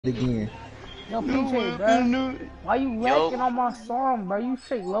again. Yo, PJ, bro. Why you lacking on my song, bro? You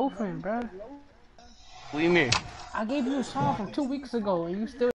straight loafing, bro. What do you mean? I gave you a song from 2 weeks ago, and you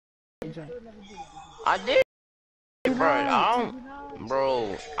still drink. I did, bro. Right.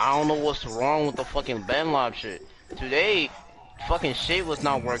 I don't know what's wrong with the fucking band lab shit. Today, fucking shit was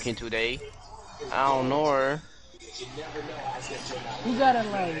not working today. I don't know her. You gotta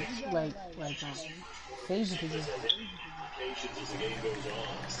save it again.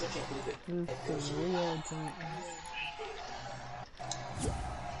 It's a real drink.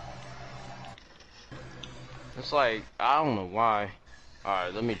 It's like, I don't know why.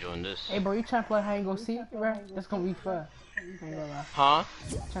 Alright, let me join this. Hey, bro, you trying to play hide and go seek, bro? That's gonna be fun. I ain't gonna lie. Huh?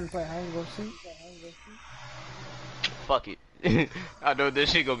 Trying to play hide and go seek? Fuck it. I know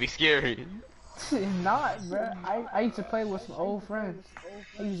this shit gonna be scary. It's not, bro. I used to play with some old friends.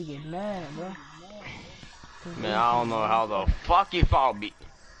 I used to get mad, bro. Man, I don't know how the fuck you found me.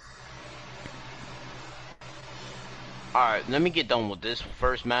 Alright, let me get done with this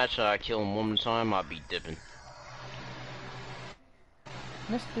first match. I kill him one more time, I'll be dipping.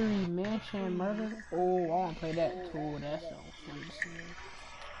 Mystery Mansion Murder? Oh, I wanna play that too. That sounds fun.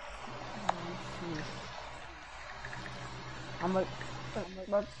 I'm like,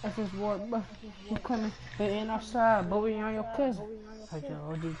 but if it's war, but you coming in outside, but we on your cousin. Like, yo,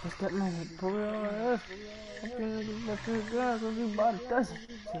 OG just got my boy on us. But you guys will be about a dozen.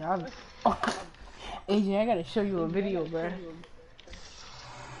 See, I was like, oh. AJ, I gotta show you a video, bro.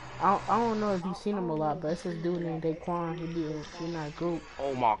 I don't know if you've seen him a lot, but it's this dude named Daquan. He in our group.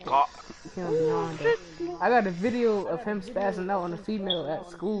 Oh my god. He on Beyond it. I got a video of him spazzing out on a female at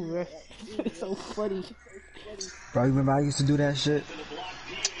school, bro. It's so funny. Bro, you remember I used to do that shit?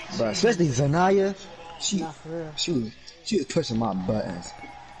 Bro, especially Zanaya. She was pushing my buttons.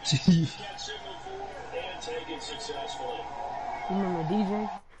 You remember DJ?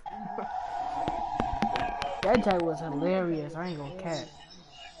 That guy was hilarious. I ain't gonna cap.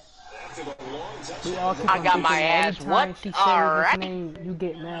 I got my ass what? Alright. Name, you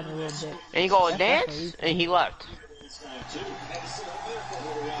get mad a little bit. And he go dance, and he left.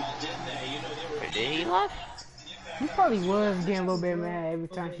 Did he left? He probably was getting a little bit mad every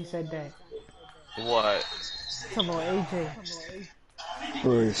time she said that. What? Talking about AJ.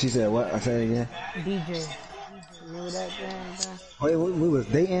 Or she said what? I said it again. DJ. Remember that thing? Wait, we was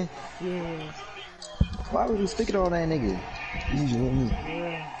dating? Yeah. Why was you sticking on that nigga? You with me.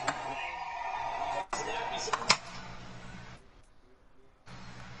 Yeah.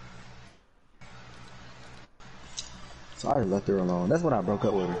 So I just left her alone. That's when I broke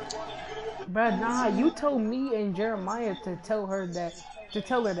up with her. Bruh, nah, you told me and Jeremiah to tell her that. Like,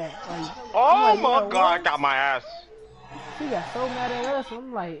 oh like, my god, I got my ass. She got so mad at us.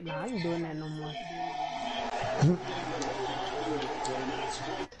 I'm like, nah, I ain't doing that no more.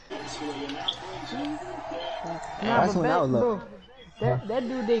 Nah, that's when I was bro, that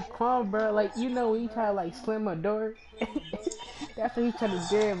dude they crumb, bro. Like, you know, when he try to like slam a door. That's what he tried to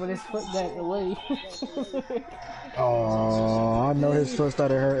do, but his foot got away. Oh, I know his foot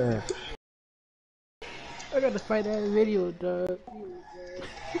started hurting. I gotta find that video, dog.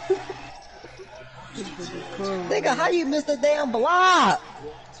 Nigga, how you missed the damn block?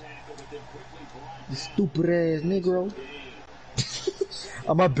 You stupid ass Negro.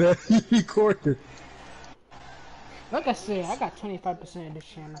 Oh, my bad. You recorded. Like I said, I got 25% of this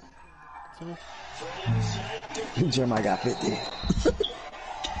channel. So. Jeremiah got 50.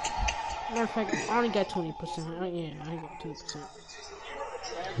 Matter of fact, I only got 20%. Yeah, I got 20%.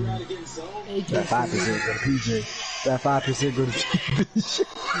 That 5% go to PJ. That 5% go to PJ.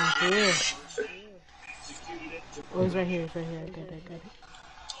 Oh, it's right here. I got it.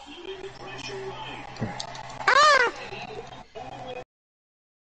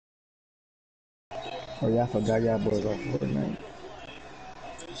 Oh yeah, I forgot y'all boys off Fortnite.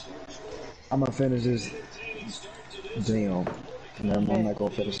 I'm gonna finish this damn. No, I'm not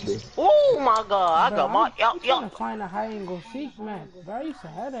gonna finish this. Oh my god, I got my I'm trying to find a hide and go seek map. Bro, I used to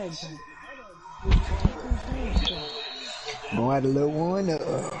have that gun. Gonna have a little one. The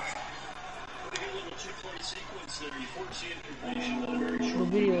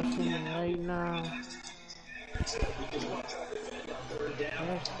video streaming right now. That's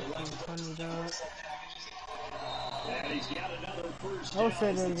funny, dog. I was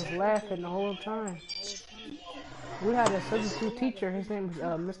sitting there just laughing the whole time. We had a substitute teacher. His name was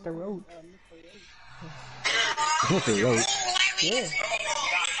Mr. Roach. Mr. Roach? Yeah.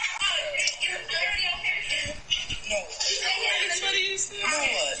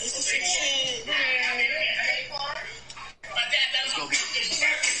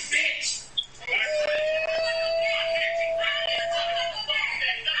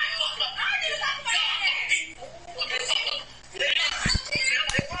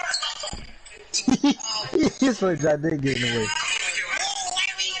 His first shot did get in the way.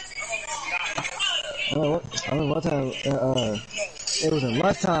 I remember one time, it was in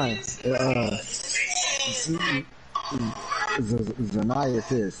lunchtime. Zanaya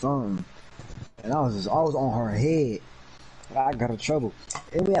said something, and I was on her head. I got in trouble,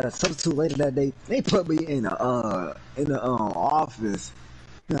 and we had a substitute later that day. They put me in the office.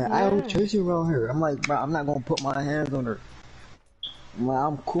 Like, I don't chase you around here. I'm like, bro, I'm not gonna put my hands on her. I'm like,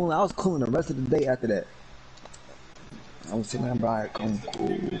 I'm cool. I was cooling the rest of the day after that. I was sitting there like, I'm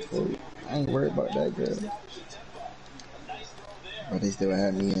cool. I ain't worried about that girl. But they still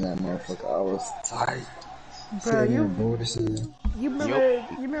had me in that motherfucker. I was tight. Bro, you Yup.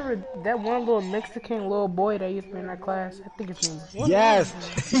 remember that one little Mexican little boy that used to be in our class? I think his name was yes.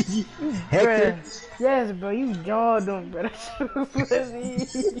 Hector. Bruh. Yes, bro, you jawed him, bro. That shit was funny.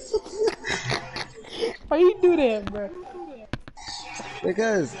 Why you do that, bro?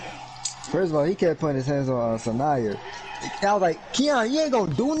 Because first of all, he kept putting his hands on Sanaya. I was like, Keon, you ain't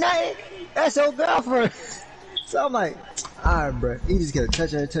gonna do nothing. That's your girlfriend. So I'm like, alright, bro. He just kept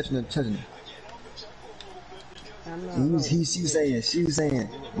touching her. She was saying,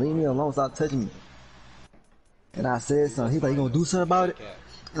 leave me alone, stop touching me. And I said something. He's like, you gonna do something about it?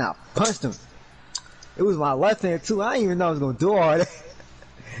 And I punched him. It was my left hand too. I didn't even know I was gonna do all that.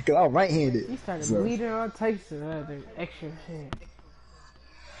 Cause I was right-handed. He started bleeding all types of other extra shit.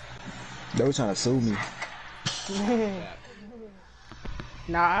 They were trying to sue me.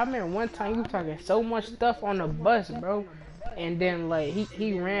 Nah, I remember one time you talking so much stuff on the bus, bro. And then like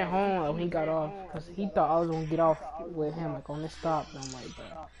he ran home when he got off because he thought I was gonna get off with him like on this stop. And I'm like, bro,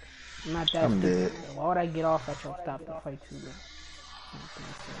 I'm not that stupid. Dead. Why would I get off at your stop to fight you, bro?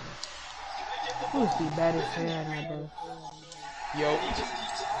 Who's the baddest fan, man, bro? Yo.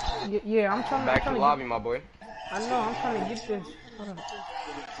 Yeah, I'm trying Back to the get, lobby, my boy. I know, I'm trying to get this. Hold on.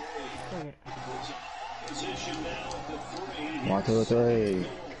 Okay. 1, 2, 3.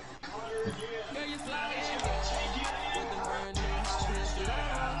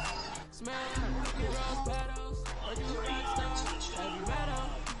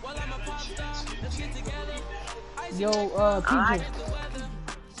 Yo, PJ.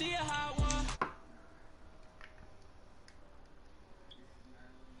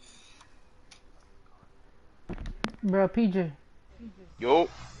 Bro, PJ. Yo.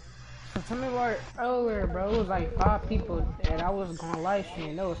 So tell me about earlier, bro. It was like 5 people, and I was going live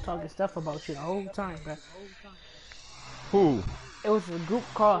stream, and they was talking stuff about you the whole time, bro. Who? It was a group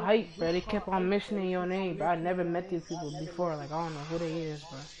called Hype, bro. They kept on mentioning your name, bro. I never met these people before. Like, I don't know who they is,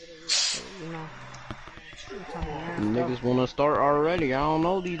 bro. But, you know. Niggas wanna start already. I don't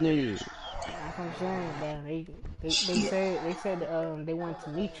know these niggas. That's what I'm saying, bro. They said they wanted to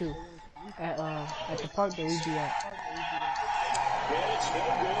meet you at the park that we be at.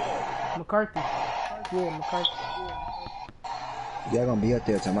 McCarthy. Yeah, McCarthy. Y'all gonna be up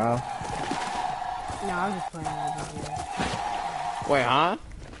there tomorrow? Nah, I'm just playing with you, bro. Wait, huh?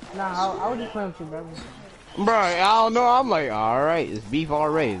 Nah, I was just playing with you, bro. Bro, I don't know. I'm like, alright, it's beef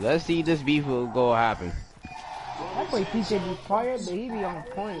already. Let's see if this beef will go happen. That boy PJ be quiet, but he be on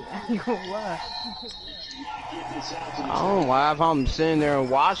point. I ain't gonna lie. I don't know why if I'm sitting there and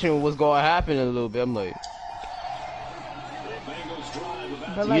watching what's gonna happen in a little bit. I'm like,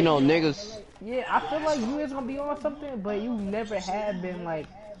 But like, you know, niggas. Yeah, I feel like you is gonna be on something, but you never have been like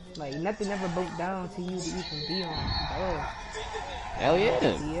nothing ever broke down to you to even be on. Bro. Hell yeah.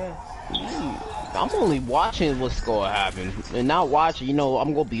 Yeah. I'm only watching what's gonna happen and not watching. You know,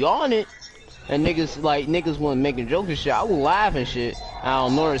 I'm gonna be on it. And niggas want making jokes and shit. I will laugh and shit. I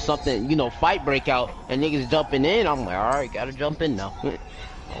don't know if something, you know, fight break out and niggas jumping in. I'm like, alright, gotta jump in now. Oh,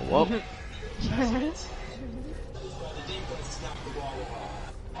 well.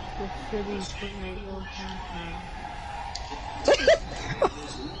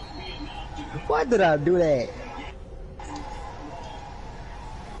 Why did I do that?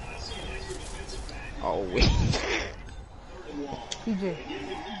 Oh, wait. PJ,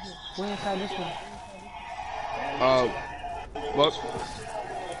 we're inside this one. What?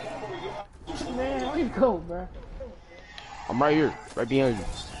 Man, where you go, bro? I'm right here, right behind you.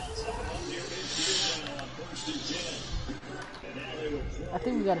 I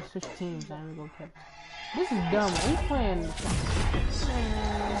think we gotta switch teams. I ain't gonna cap. This is dumb. He's playing.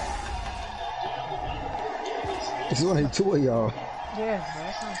 It's only 2 of y'all. Yeah, bro,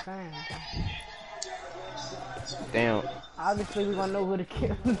 that's what I'm saying. Damn. Obviously, we're gonna know who to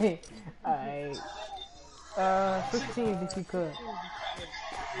kill. Alright. Switch teams if you could.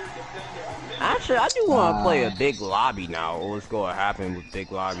 Actually, I do want to play a big lobby now. What's gonna happen with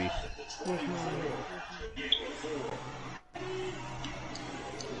big lobbies? Yes, man.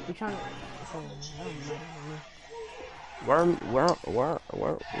 We trying to. Where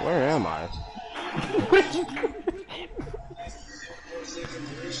am I?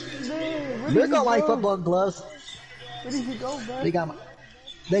 Man, They got like football gloves. Where did you go, bro? They got my I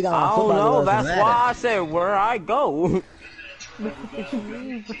football don't know. gloves. That's why I said where I go. What you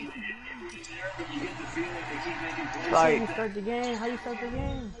mean? Like, How you start the game? How you start the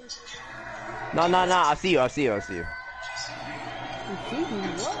game? no. I see you. You see me?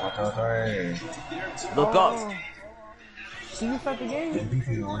 What? Look up. See you start the game?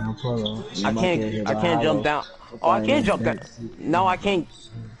 I can't jump down. Oh, I can't jump down. No, I can't.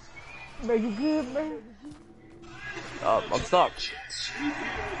 Bro, you good, man? I'm stuck.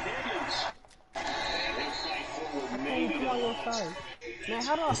 Come on your side. Man,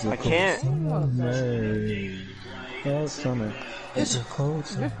 how do I can't. It's a cold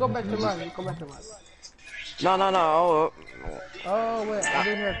summer. Just go back to life. Go back to life. No. Oh, wait. I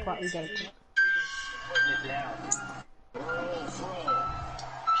didn't hear a clock. We got a clock.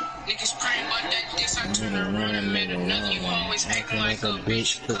 Niggas crying like that, guess I turned around and made another. You always acting like a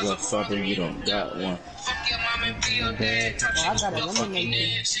bitch, cause a father you don't got one. Fuck your mom and be your dad, talk shit about fucking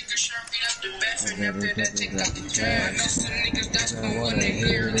ass. She could sure beat up the bathroom after that, take out the trash. I know some niggas that's gonna wanna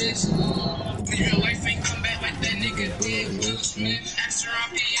hear this. When your life ain't come back like that nigga did, Will Smith, ask her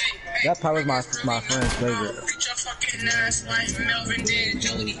on PA. That probably my friend's favorite. Beat your fucking ass like Melvin did,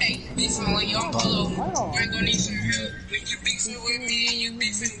 Jody. Hey, this one young blow. You ain't gonna need some help. When you beefing with me and you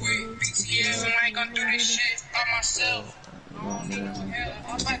beefing with BTL, I ain't gonna do this shit by myself. I'm about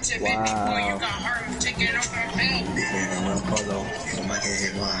to baby boy, you got hurt, taking off my belt. Somebody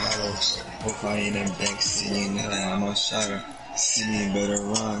hit my hollow. Hope I ain't in back seeing that I'm a shotter. See me better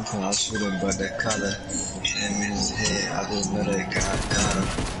run, cause I shoot him but the color. Hit him in his head, I just know that God got him.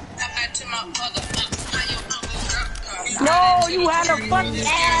 No, you had a fucking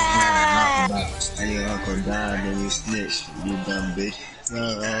ass. Hey, your uncle died, then you snitched, you dumb bitch. You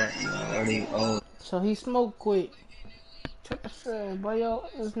already old. So he smoked quick. Check this out, boy, yo.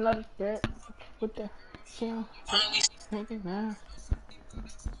 It's not a threat. What the hell? Nigga, man.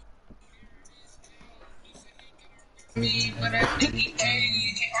 But I think he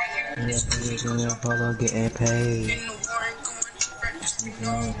paid. Getting paid.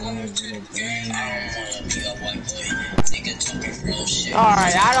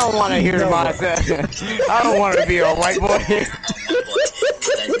 Alright, I don't want to hear myself. I don't want to be a white boy.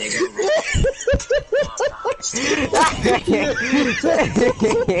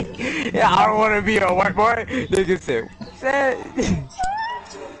 Yeah, I don't want to be a white boy. Nigga said.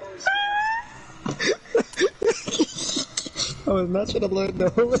 I was not trying to blow the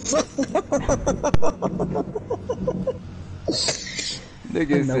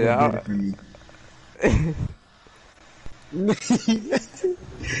Nigga said.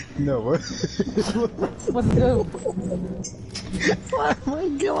 No, what? What's good? Why am I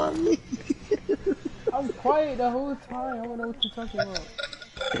killing me? I'm quiet the whole time. I don't know what you're talking about.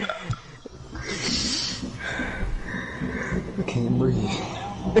 I can't breathe.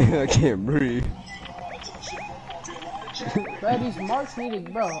 I can't breathe. Bro, these marks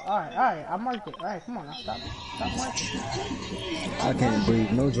needed, bro. Alright, I marked it. Alright, come on, now stop marking. I can't breathe.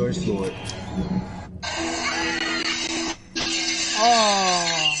 No George Floyd.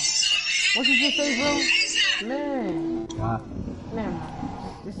 Oh, what did you say, bro? Man, man,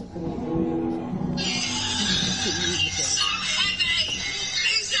 this is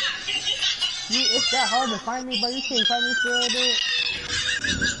it's that hard to find me, but you can't find me for dude.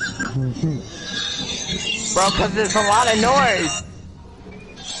 Bro, cause there's a lot of noise.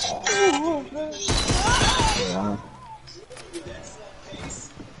 Yeah.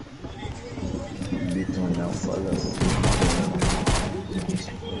 Be doing that for us.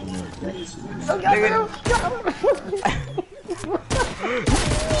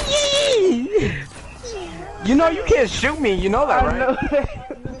 You know you can't shoot me, you know that, right?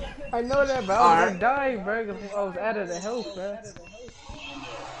 I know that, bro. I was dying, bro. I was out of the health, bro.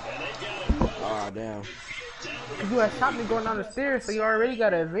 Oh, damn. You had shot me going down the stairs, so you already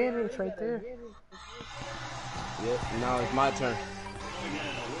got an advantage right there. Yep, now it's my turn.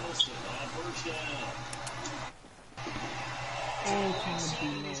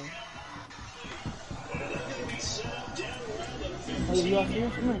 Oh, you got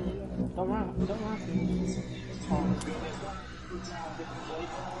serious? Come here. Don't run. Don't run.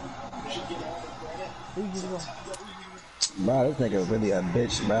 Where you go? Bro, this nigga really a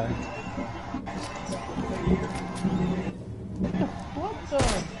bitch, bro. What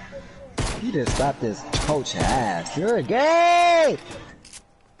the? You just stopped this coach ass. You're gay!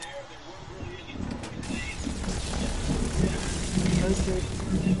 You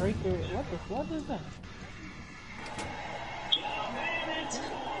breaker. What the fuck is that?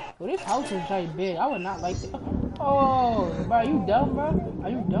 Well, this house is like big. I would not like to. Oh, bro, are you dumb, bro? Are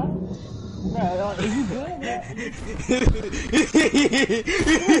you dumb? Bro, is you good, bro?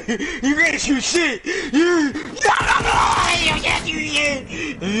 You can't shoot shit. You can't shoot shit.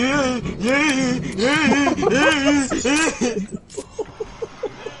 Yeah.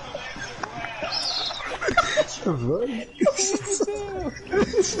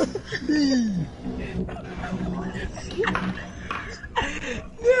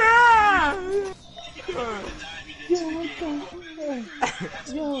 Yo, what the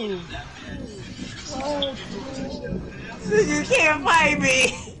fuck? Yo. What? You can't fight me.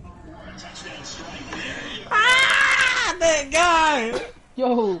 Ah, that guy.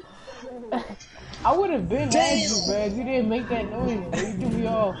 Yo. I would have been had you, bro, if you didn't make that noise, bro. You threw me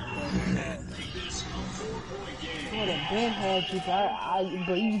off. I would have been had you,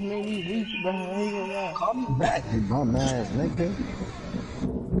 but you just made me weak, bro. I ain't gonna lie. Call me back, you bum ass nigga.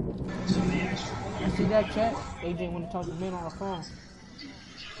 You see that chat? AJ want to talk to Ben on the phone.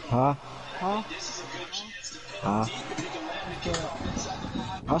 Huh? Huh? Huh? Yeah.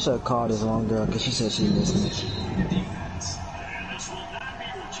 I should have called this one girl because she said she missed me.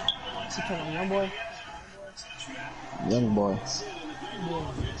 You talking to young boy? Young boy. Yeah.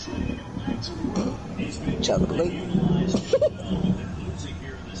 Chocolate.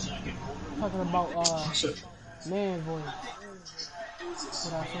 Talking about, man voice.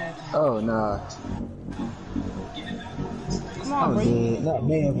 What I said. Oh, nah. Come on, bro. Dead. Not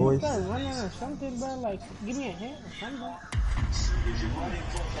man voice. Start running or something, bro. Like, give me a hint or something.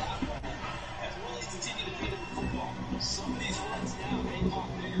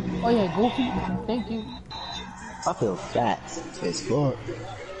 Oh yeah, Goofy. Thank you. I feel fat as fuck.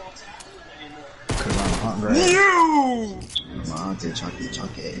 Cause I'm hungry. My auntie chocolate.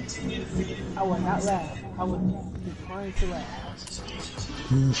 I would not laugh. I would be trying to laugh.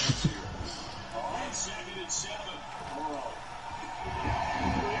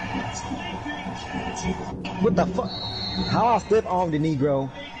 What the fuck? How I step on the Negro?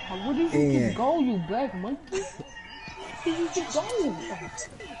 Where did you just go, you black monkey? Where did you just go?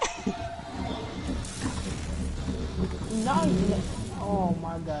 Now you, oh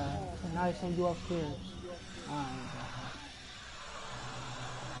my god. And now they send you upstairs.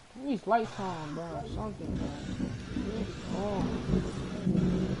 Turn these lights on, bro. Something, bro. Oh.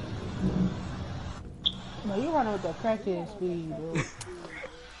 Bro, you running with that crackhead speed, bro.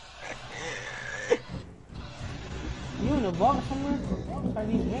 You in the vault somewhere? Like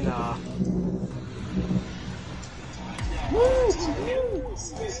these niggas? Nah.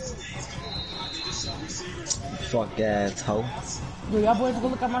 Fuck ass hoe. Yo, y'all boys go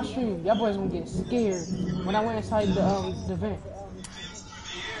look at my stream. Y'all boys gonna get scared when I went inside the vent.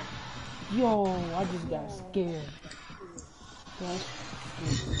 Yo, I just got scared.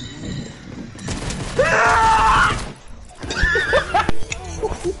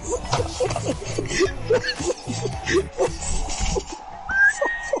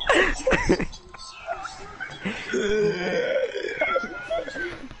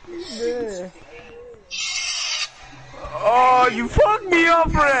 Oh, you fucked me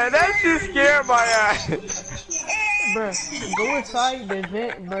up for that. That shit scared my ass. Bruh, go inside the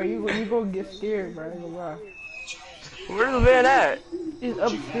vent, bro. You gonna get scared, bro. Where's the van at? It's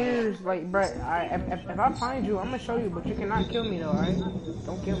upstairs, like, bro. If I find you, I'm gonna show you, but you cannot kill me though, alright?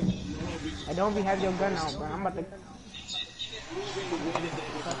 Don't kill me. I don't be have your gun out, bro. I'm about to.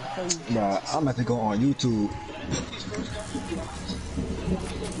 Bruh, I'm about to go on YouTube.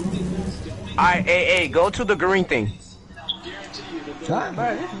 Alright, hey, go to the green thing. Bro,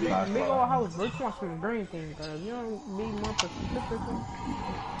 this big old house, bro. You want some green things, bro. You don't be more specific.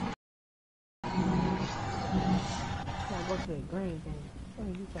 What's the green thing? What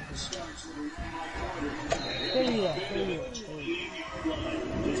are you talking about? Stay here.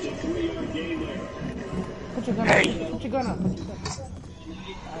 Put your gun up. Put your gun up.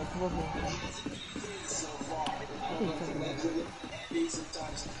 Alright, come over here. What are you talking about?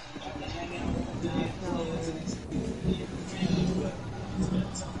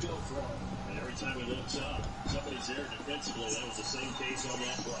 Every time we looked up, somebody's there defensively. That was the same case on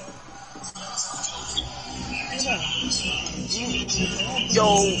that play. Yo.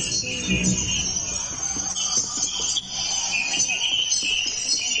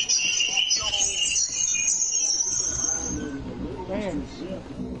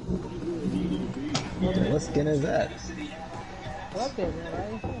 What skin is that? What there,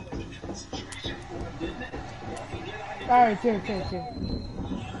 man? Alright, chill.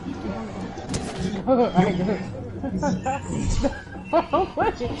 Alright, go. I'm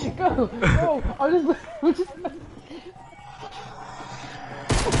playing. Go. Go. I'm just oh, just play.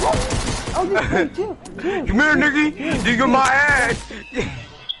 Chill. Chill. Come here, nigga. You got my ass.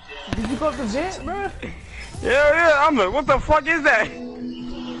 Did you go up the vent, bro? Yeah. I'm like, what the fuck is that?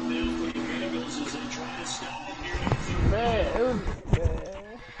 Man, it was.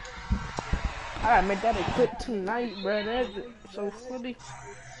 I gotta make that a clip tonight, bro. That's so funny.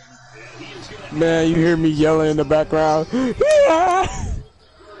 Man, you hear me yelling in the background.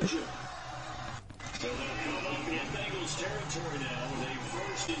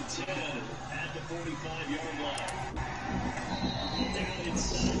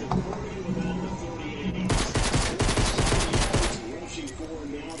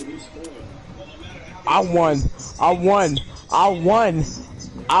 I won.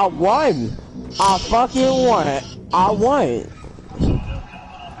 I fucking won. I won.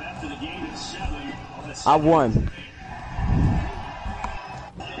 I won.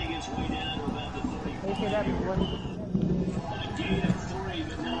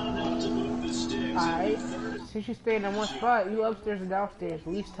 Alright, since you staying in one spot, you upstairs or downstairs? At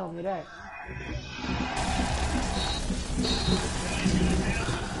least tell me that.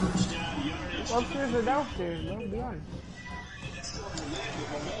 Upstairs or downstairs, bro? Be honest.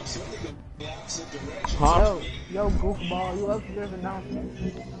 Huh? Yo, goofball, you upstairs or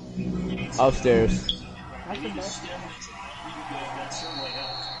downstairs? Upstairs. That's the best.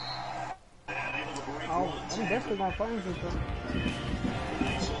 Oh, I'm definitely gonna find you, bro.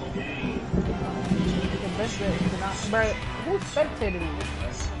 The best bet is not, bro. Who's spectating me?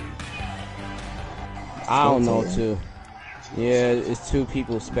 I don't know too. Yeah, it's two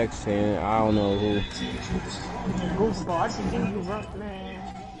people spectating. I don't know who. Goofball, I can give you rough, man.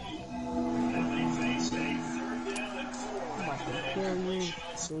 I'm about to kill you.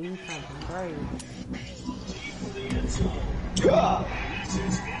 So you something crazy.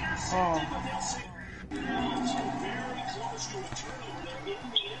 Oh.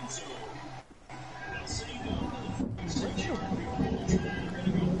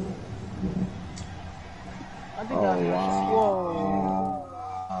 I think Oh, I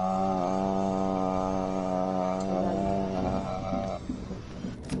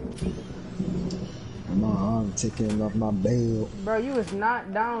wow. I'm taking off my bail. Bro, you was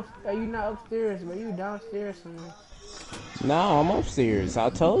not down. Are you not upstairs? Bro, you downstairs somewhere. No, I'm upstairs. I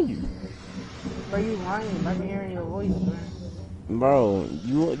told you. Bro, you lying. I can hear your voice, man. Bro,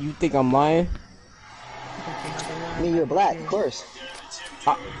 you think I'm lying? I mean, you're black, of course.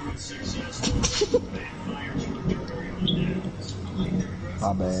 My bad. My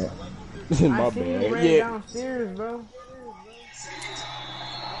I see you bad. ran Yeah. downstairs, bro.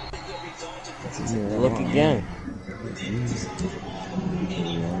 Look again.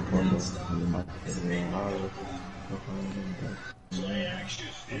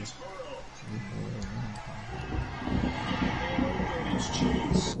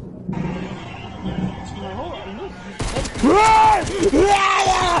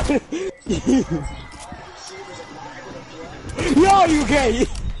 Yo, you gay!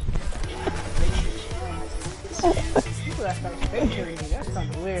 People that start spectating me, that's kind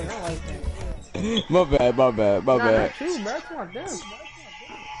of weird. I don't like that. My bad. Nah, not you, bro. It's not them.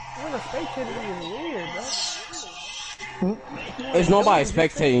 People that spectating me is weird, bro. There's nobody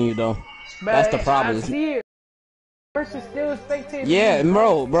spectating you though. But That's the problem. I see it. Person still spectating Yeah, me.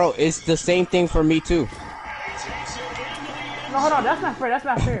 bro, it's the same thing for me too. No, hold on. That's not fair.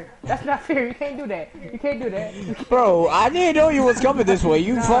 That's not fair. You can't do that. You can't do that. Bro, I didn't know you was coming this way.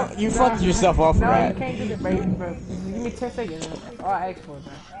 You fucked yourself off for No, that. you can't do that, bro. Give me 10 seconds. All I asked for,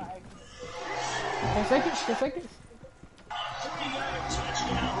 bro. 10 seconds? 10 seconds?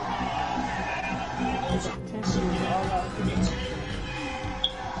 10 seconds, all out.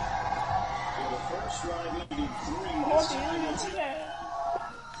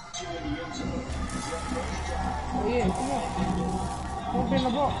 Oh yeah, come on. Come up in the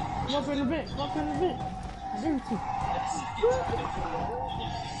ball. Come up in the vent. Come up in the vent. I give it to you.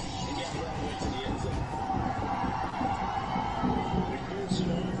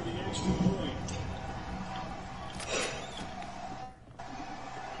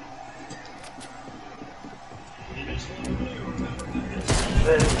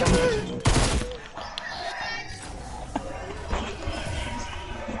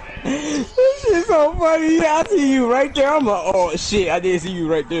 This shit's so funny. I see you right there. I'm like, oh shit, I didn't see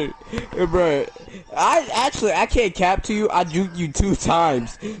you right there, bro. I can't cap to you. I juked you 2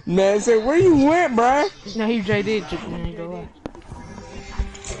 times, man. Say where you went, bro? No, he J did juke me. Go on.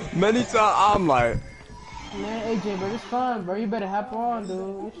 Many times I'm like, Man, AJ, bro, it's fun, bro. You better hop on,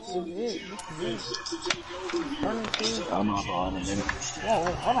 dude. This is it. This is it. Running team. I'm off on in a minute. Whoa,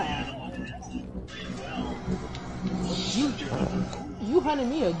 wait, hold on. You hunting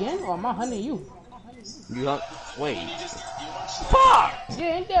me again, or am I hunting you? You hunt? Wait. Fuck!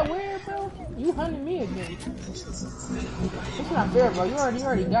 Yeah, ain't that weird, bro? You hunting me again. It's not fair, bro. You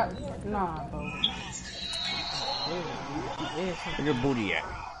already got. Nah, bro. Yeah, Where your booty at?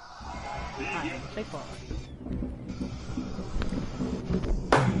 alright, take off.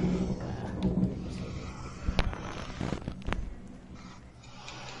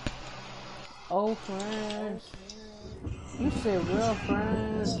 Oh, friends. You said real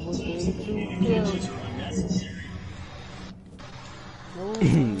friends will get you killed. No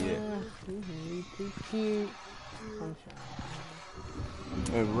friends, you need to keep. I'm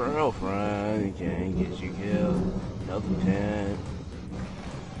A real friend can't get you killed. Nothing can.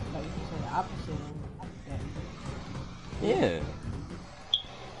 like you said the opposite. Yeah.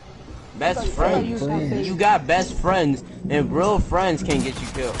 Best I thought friends. you was gonna say- You got best friends, and real friends can't get you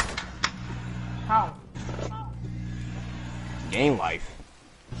killed. How? Game life.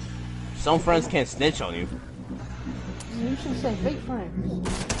 Some friends can't snitch on you. You should say fake friends.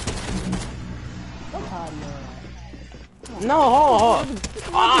 I'm tired of that. No, hold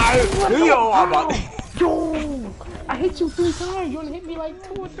on. Yo, I'm about. Yo, I hit you 3 times. You wanna hit me like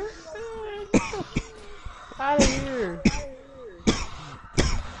 2 or 3? Out of here.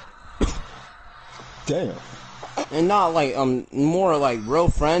 Damn. And not like more like real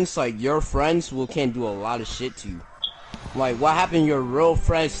friends. Like your friends can't do a lot of shit to you. Like what happened? Your real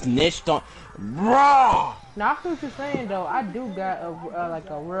friend snitched on. Bro. Now I see what you're saying though. I do got a like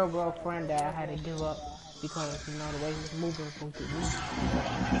a real friend that I had to give up because you know the way he's moving from to me.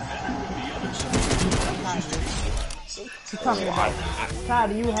 He's talking about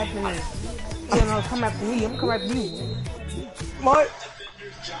tired of you having to, you know, come after me. I'm coming after you. What?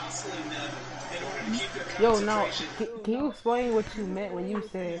 Yo, now can you explain what you meant when you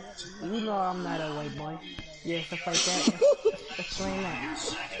said you know I'm not a white boy? Yeah, stuff like that. Explain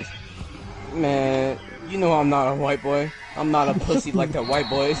that. Man, you know I'm not a white boy. I'm not a pussy like the white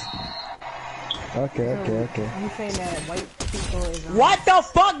boys. Okay. You saying that white people is What the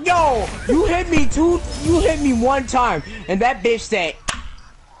fuck, yo? You hit me one time, and that bitch said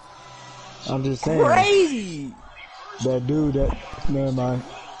I'm just saying. crazy. That dude that. Never mind.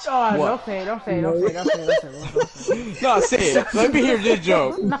 Oh, What? don't say. No, say it. Let me hear this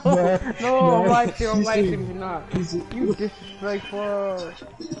joke. No, I'm like you not. You disrespectful.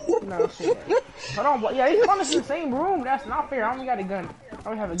 No, shit. Hold on, yeah, he's on us in the same room. That's not fair. I only got a gun. I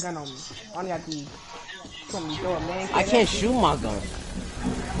don't have a gun on me. I only got these. Throw a man. I can't shoot my gun.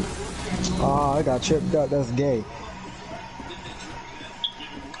 Oh, I got tripped up. That's gay.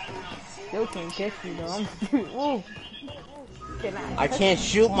 Still can't catch me though. I'm ooh. I can't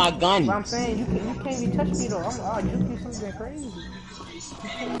shoot my gun. But I'm saying you can't even touch me though. I'll juke you something crazy.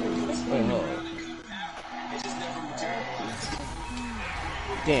 Wait, hold on.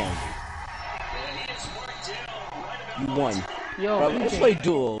 Damn. You won. Yo, Bro, let's play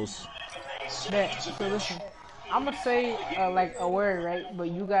duels. Bet. So listen, I'm gonna say like a word, right? But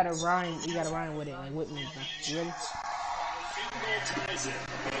you gotta rhyme. You gotta rhyme with it, like with me. Bro. You ready?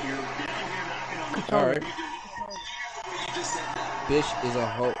 Alright. Bitch is a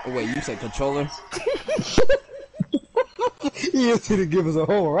hoe. Oh, wait, you said controller? He used to give us a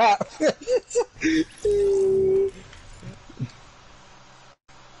whole rap.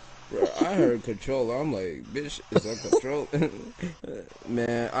 Bro, I heard controller. I'm like, bitch is a controller.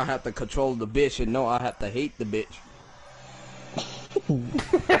 Man, I have to control the bitch and no, I have to hate the bitch.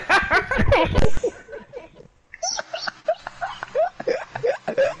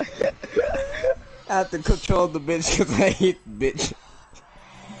 I have to control the bitch because I hate the bitch.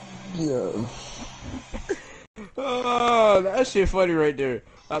 Yeah. Oh, that shit funny right there.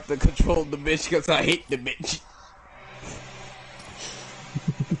 I have to control the bitch because I hate the bitch.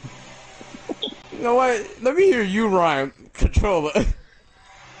 You know what? Let me hear you rhyme. Controller.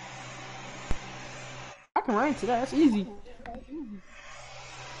 I can rhyme to that. That's easy.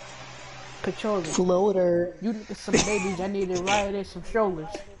 Controller. Floater. You need some babies. I need to ride in some strollers.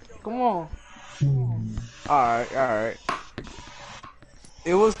 Come on. Alright.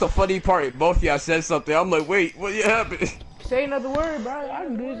 It was the funny part. Both of y'all said something. I'm like, wait, what happened? Say another word, bro. I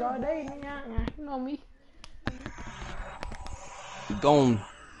can do this all day. You know me. Gone.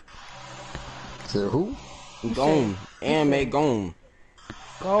 Said who? Gone. Anime gone.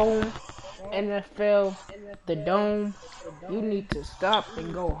 Go. NFL. The Dome. You need to stop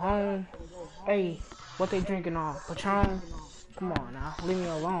and go home. Hey, what they drinking on? Patron? Come on now, leave me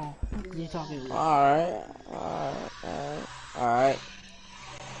alone. You talking? Alright.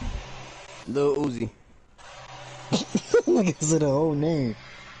 Lil Uzi. Look at the whole name.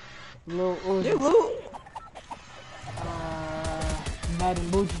 Lil Uzi. Yeah, Lil. Bad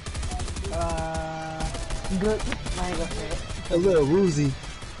and Bougie. Good. I ain't gonna say it. A little woozy.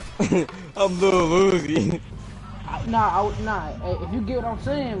 I'm Lil Uzi. Nah. If you get what I'm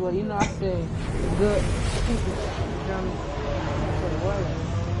saying, but you know I said good. You know what I mean?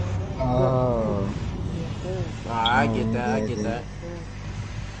 Oh. I get that.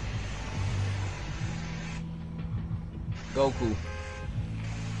 Goku.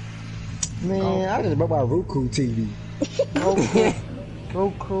 Man, I just bought my Roku TV.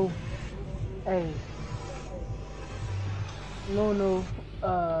 Goku. Hey. No.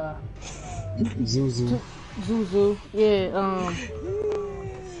 Zuzu. Yeah.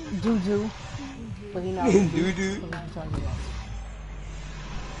 Juju. But he not. Juju.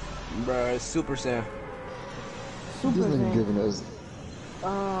 Bruh, Super Saiyan. Super This nigga Saiyan. giving us.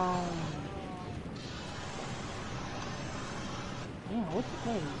 Yeah, what's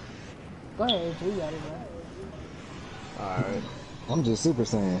the name? Go ahead, you got it, bro. Alright. I'm just Super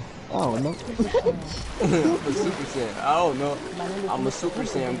Saiyan. I don't know. I'm a Super Saiyan. I don't know. I'm a Super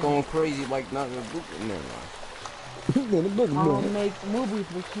Saiyan. I'm going crazy like not in the book. Never mind. I don't make movies,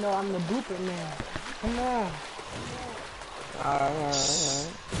 but you know I'm the blooper man. Come on. Alright.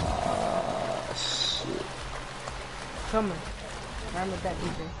 Shit. Summer. Rhyme with that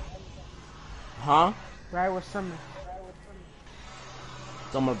DJ. Huh? Right with Summer.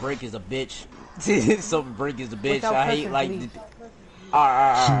 Summer break is a bitch. Summer break is a bitch. Without I hate cussing, like. please.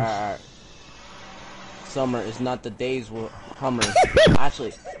 Alright. Summer is not the days with Hummer.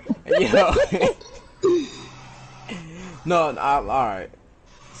 Actually, yo. No, alright.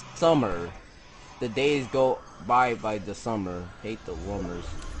 Summer. The days go by the summer. Hate the warmers.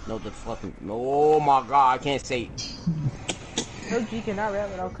 No, the fucking. Oh my god, I can't say. You cannot rap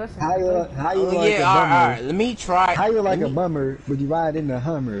without cussing. How you like a bummer? Alright. Let me try. How you like a bummer, but you ride in the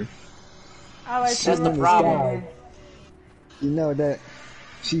Hummer? I like That's the problem. You know that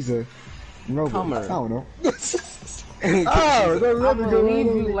she's a robot. Hummer. I don't know. I'm Oh, gonna leave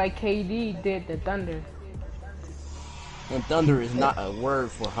you like KD did the Thunder. And thunder is not a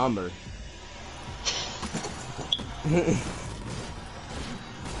word for Hummer.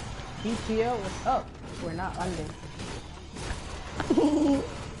 BTL is up. We're not under.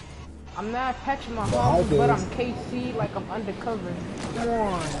 I'm not patching my homies, but I'm KC like I'm undercover. Come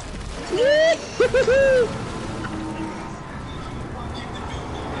on.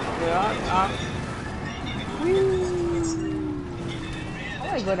 Yeah,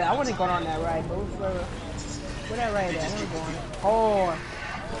 I wanna go on that ride, but where that ride at? I wanna go on it. Oh,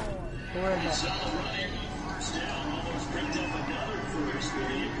 where is that?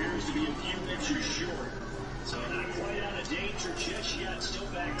 So not quite out of danger just yet, still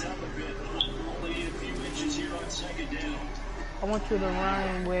backed up a bit. Only need a few inches here on second down. I want you to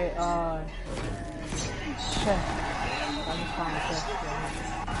rhyme with chest. I just found a chest.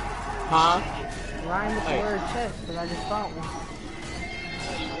 huh? Rhyme with the word chest, because I just found one.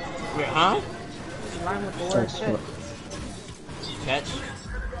 Wait, huh? Rhyme with the word chest. Catch?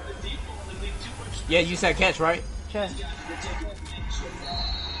 Yeah, you said catch, right? Chest.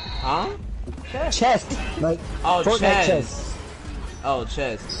 Huh? Chest. Like, Oh, Fortnite chest. Oh,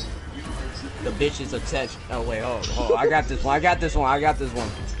 chest. The bitch is a chest. Oh, wait, hold on. I got this one. A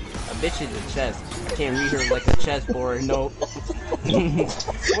bitch is a chest. I can't read her like a chessboard. Nope.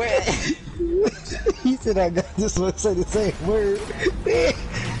 Wait. He said I got this one, say the same word.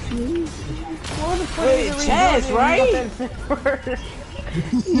 Wait, chest, right?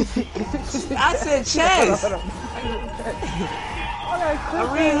 I said chest. I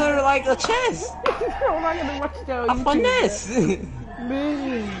read her like a chest. I'm not gonna watch that A on YouTube, finesse.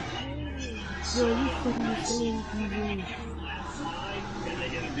 man. Yo, you fucking insane, TV.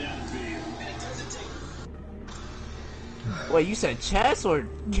 Wait, you said chest or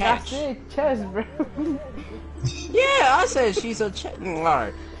catch? I said chest, bro. Yeah, I said she's a chest.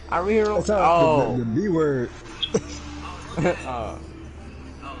 Alright. I read her. That's Oh. the B word.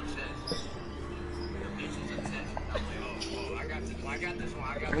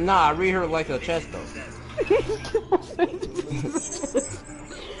 Nah, I read her like a chest though.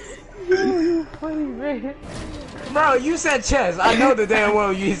 Yo, you funny, man. Bro, you said chest. I know the damn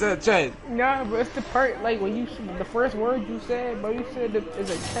well you said chest. Nah, but it's the part, like, when you, the first word you said, bro, you said it's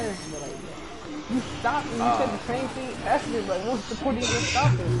a chest, but like, you stopped and you said the same thing after, like, what's the point of even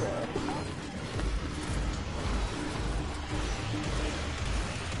stopping, bro?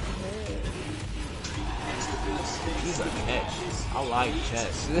 He's a catch. I like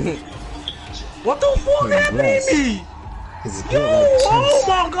chess. What the fuck His happened breast. to me? His Yo, head like oh chest.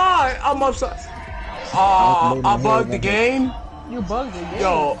 my god, I'm upset. Lay my I head bugged the like that. game. You bugged the game.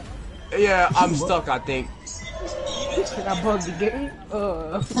 Yo, yeah, I'm stuck, I think. I bugged the game.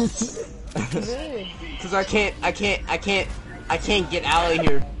 Man. Cause I can't get out of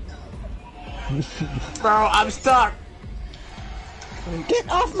here. Bro, I'm stuck. Get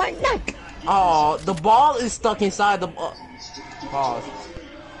off my neck! Oh, the ball is stuck inside the ball. Pause.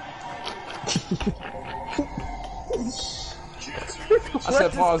 I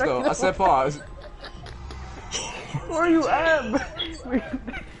said pause though. I said pause. Where you at, bro? Where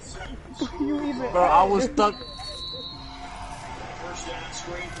you even Bro, I was stuck. First down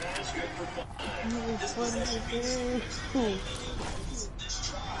screen pass, good for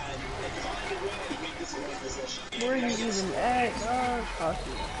Where you even at, dog? Oh,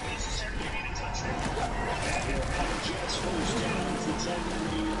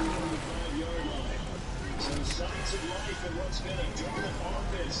 some signs of life in what's been a dormant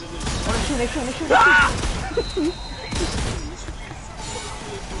offense in this. they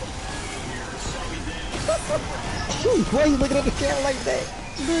shoot. Why are you looking at the camera like that?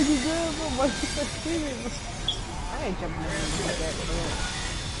 Dude, you good, bro? Why you so serious? I ain't jumping in like that, bro.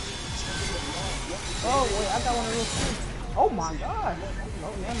 Oh, wait, I got one of those things. Oh, my God.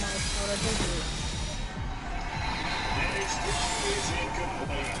 Oh, never mind. What I think is.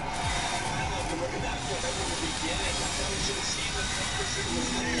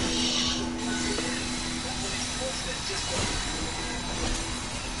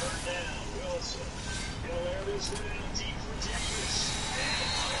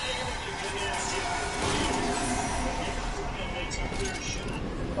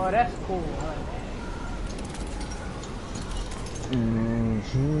 Oh, that's cool.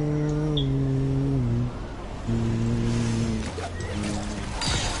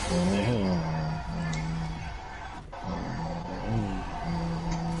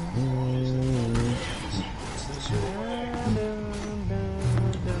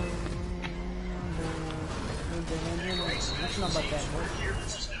 What's not about that, bro?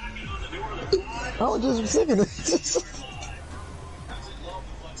 I was just singing it.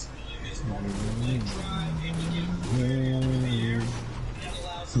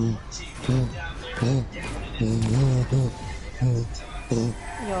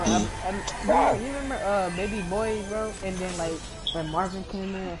 Yo, you remember Baby Boy, bro? And then like when Marvin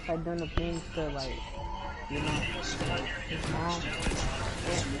came in and started doing the things to like, you know, his mom in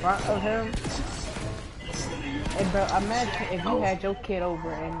front of him. And bro, imagine if you had your kid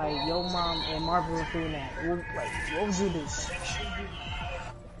over and like your mom and Marvin was doing that. What would you do?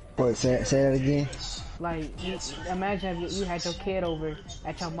 What, say that again? Like, imagine if you had your kid over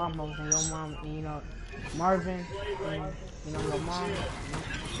at your mama's and your mom, and, you know, Marvin and, you know, your mom. You know.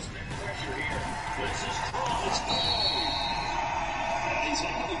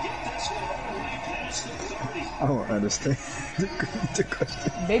 I don't understand the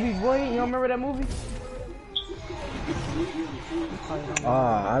question. Baby Boy, you don't remember that movie?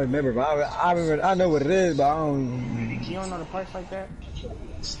 I remember, but I remember. I know what it is, but I don't. You don't know the parts like that?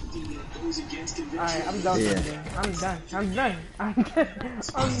 Alright, I'm done. Yeah. I'm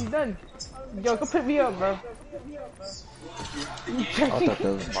done. Yo, come pick me up, bro. I thought that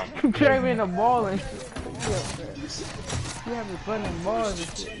was my. You carry me in a ball and shit. Pick me up, bro. You having fun in balls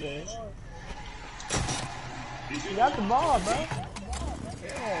and shit, man. You got the ball, bro.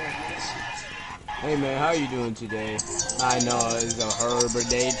 Yeah. Hey man, how you doing today? I know it's a Herbert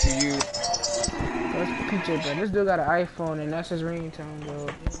day to you. That's PJ, bro. This dude got an iPhone and that's his ringtone, bro.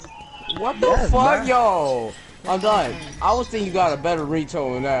 What the fuck, yo? I'm done. I was thinking you got a better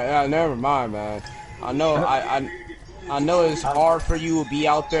ringtone than that. Never mind, man. I know, I know it's hard for you to be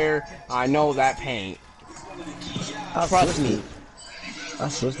out there. I know that pain. Trust me. I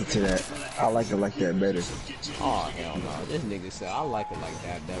switched it to that. I like it like that better. Oh hell no! This nigga said I like it like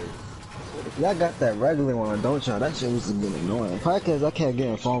that better. Y'all got that regular one, don't y'all? That shit was a bit annoying. Podcast, I can't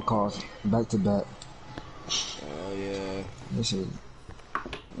get phone calls back to back. Oh yeah. This shit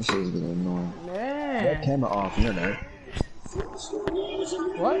was getting annoying. Man. Your camera off, you know that?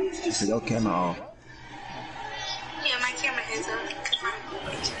 What? You said your camera off. Yeah, my camera is up.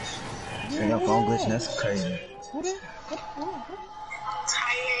 And your phone glitching, that's crazy.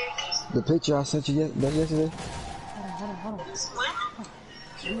 Tired. The picture I sent you yesterday? Hold on. What?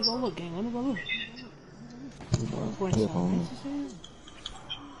 Let me go look, gang. Let me go look. Headphones.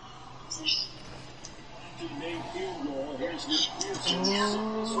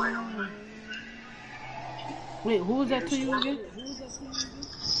 Wait, who was that to you again?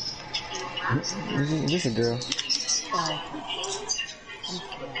 This is a girl. Well,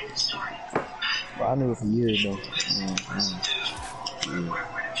 I knew it for years though.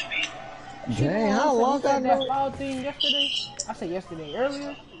 Dang, how long I said that know? foul thing yesterday? I said yesterday,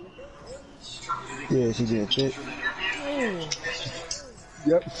 earlier. Yeah, she getting fit. Yeah.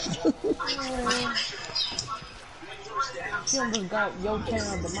 Yep. She almost got your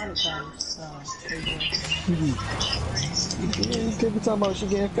channel demonetized. You could be talking about she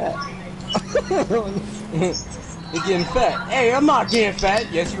getting fat. You're getting fat. Hey, I'm not getting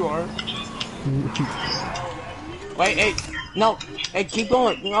fat. Yes, you are. Wait, hey, no, hey, keep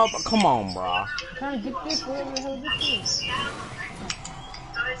going. No, come on, bro. I'm trying to get this, whatever the hell this is.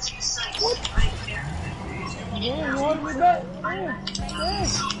 Yeah, you holding me back? Yeah.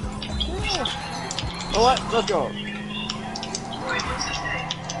 What? Let's go.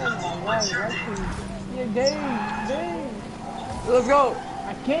 Oh my god, you like to. Yeah, dang. Let's go.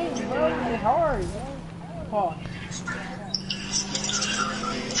 I can't, bro. It's hard, bro. Pause.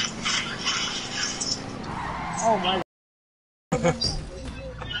 Oh my god.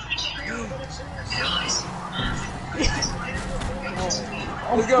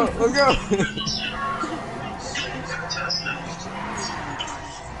 Let's go.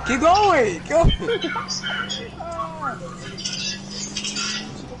 Keep going. Go.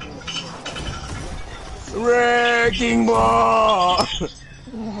 Wrecking ball.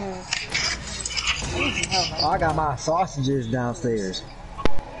 Oh, I got my sausages downstairs.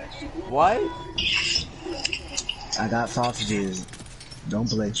 What? I got sausages. Don't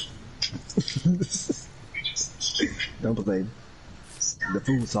play. Don't play. The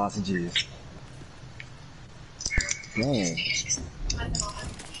food sausages. Dang.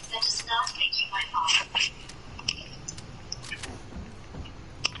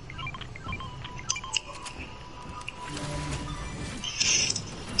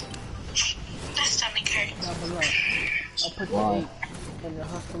 I put the 8 in the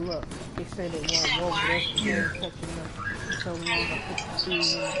hustle up. They say they want more, but that's catching up. So long I put the 3 in the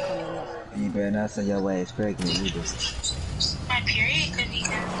coming up. You better not say your ass pregnant either. My period could be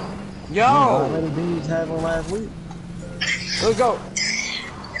good. Yo. How many bees had one last week? Let's go.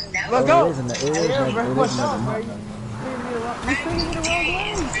 Let's go. It is another month. You figured it the wrong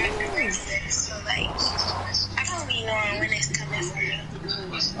way. So like, I don't really know when it's coming for you.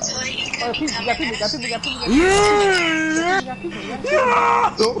 So like, it could be coming. Got people.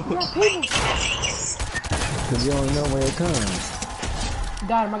 Cause you don't know where it comes.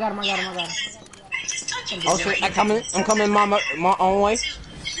 Got him. Oh shit, I'm coming my own way.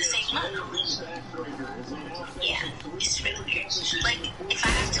 Yeah, it's really weird. Like, if I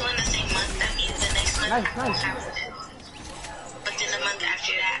have two in the same month, that means the next month Nice. I'll have one. But then the month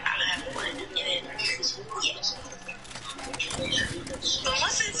after that, I'll have one. And then, yeah. But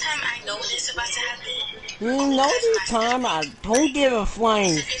most of the time, I know when it's about to happen. You know the time I don't give a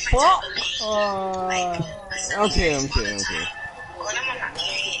flying fuck. Okay. When I'm on my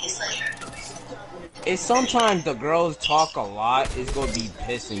period, it's like... It's sometimes the girls talk a lot, it's gonna be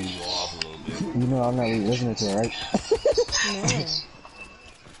pissing you off a little bit. You know I'm not really listening to it, right?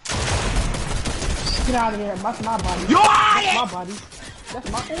 Get out of here. That's my body. You That's my body.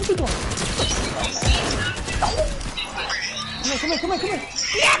 That's my... What you doing? Come here.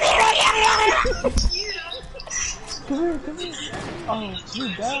 Oh,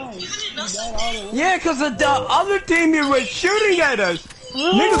 you died. All the way. Yeah, cause the other team here was shooting at us.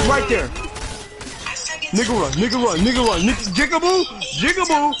 Niggas right there. Nigga run. Jigaboo,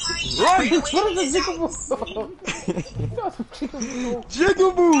 run. What is a zickable?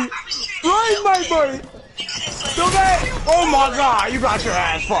 Jigaboo, run, my boy. So bad. Oh my god, you got your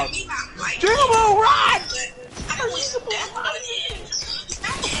ass fucked. Jigaboo, run.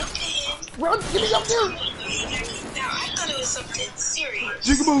 Run, get me up there. Now, I thought it was something serious.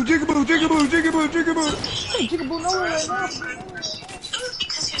 Jigaboo. Jigaboo nowhere right now. It was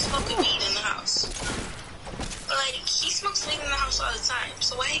because he was smoking weed in the house. But, like, he smokes weed in the house all the time.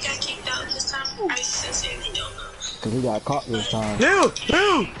 So why he got kicked out this time, I sincerely don't know. Cause he got caught this time. Ew.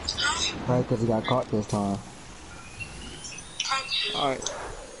 Right, cause he got caught this time. Alright.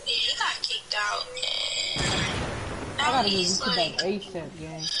 Yeah, he got kicked out, and I now gotta get he's used to that like ASAP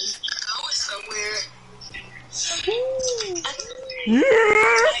gang. going somewhere.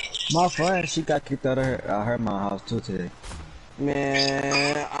 My friend, she got kicked out of her mama house too today.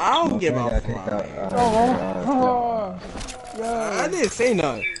 Man, I don't give a fuck. I didn't say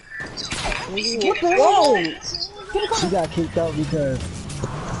nothing. Whoa! She got kicked out because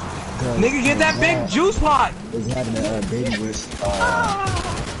Nigga, get that big juice pot! was having a baby with somebody.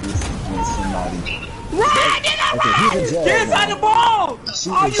 Run! Get up! Okay, he's in jail Get inside now. the ball! She-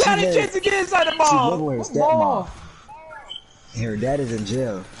 Oh, you she had a made- chance to get inside the She ball! living with her stepmom. Her dad is in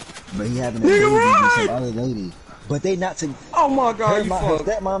jail, but he having a Nigga, baby with right! some other lady. But they not together. Oh my god, Her you fuck.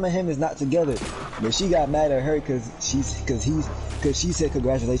 stepmom and him is not together. But she got mad at her because she said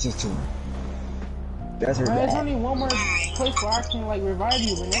congratulations to him. That's her There's dad. only one more place where I can like revive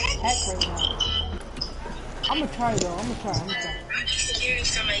you, but that's hacked right now. I'm gonna try though. I'm gonna try. I'd be scared if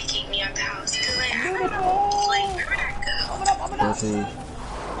somebody kicked me out the house. Cause like, I Beautiful. don't know, like, where would I go? Let's see.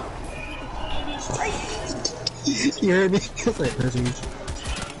 You heard me? It's like, let's see.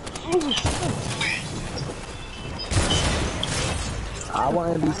 I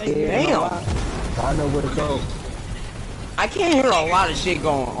want to be scared. Damn. I know where to go. I can't hear a lot of shit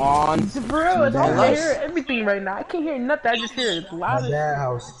going on. For real, it's all I Unless- hear everything right now. I can't hear nothing. I just hear it loud My as dad's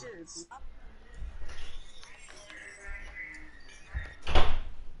house.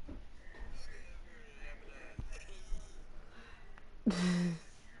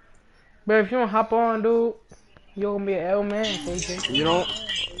 But if you don't hop on, dude, you're gonna be an L man, KJ. You don't.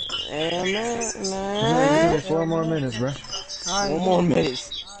 Man, 4 more minutes, bro. Alright, 1 more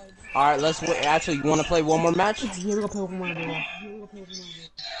minutes. Alright, let's wait. Actually, you want to play one more match? yeah, we're gonna play one more, dude.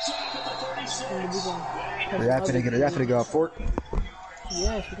 Y'all finna go off fort?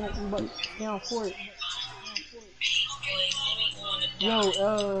 Yes, we're gonna stay on fort. Yo,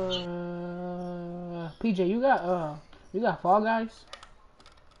 PJ, you got Fall Guys?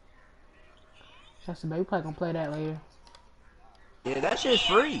 That's the bad. We probably gonna play that later. Yeah, that shit's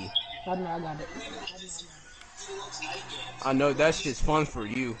free. I know, I got it. I know that shit's fun for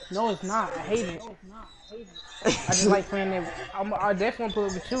you. No, it's not. I hate it. I just like playing it. I definitely want to play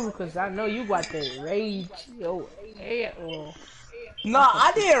it with you because I know you got the rage. Yo, Nah,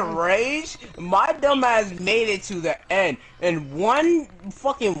 I didn't rage. My dumb ass made it to the end. And one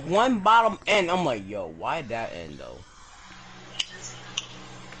bottom end. I'm like, yo, why that end though?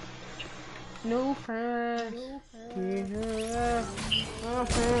 New friends. My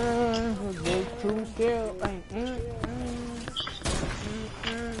friends. They too scared. Like,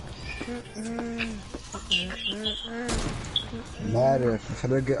 Matter. I'm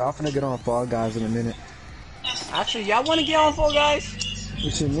finna get on Fall Guys in a minute. Actually, y'all want to get on Fall Guys?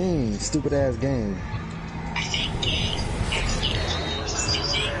 What you mean? Stupid ass game.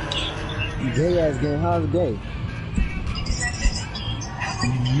 Gay ass game. How's it gay?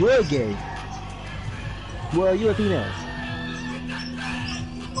 You're gay. Well, you're a female.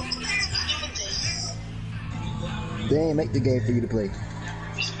 They ain't make the game for you to play.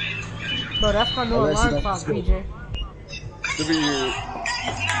 bro, that's my new Unless you alarm don't clock, score. PJ. To be here.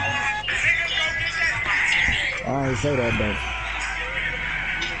 I ain't say that, though.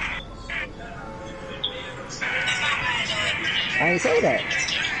 I ain't say that.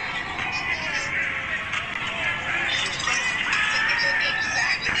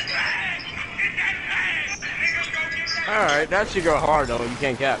 Alright, that should go hard though. You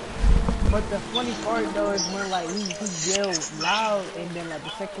can't cap. But the funny part though is when like he yelled loud and then like the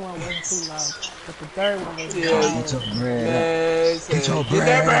second one wasn't too loud, but the third one was Yeah, loud. Get your bread. Get your Get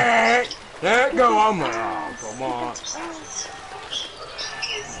that bread. There it go. I'm like, oh, come on.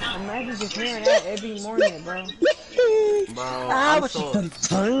 Imagine just hearing that every morning, bro. Bro, I'm so...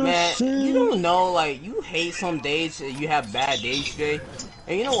 Man, you don't know, like, you hate some days, you have bad days today.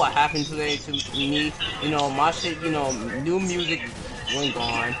 And you know what happened today to me? You know, my shit, you know, new music went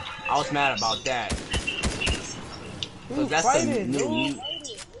gone. I was mad about that. Because that's the new music.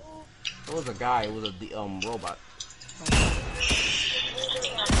 It was a guy, it was a robot.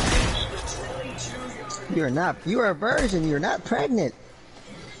 You are a virgin, you're not pregnant.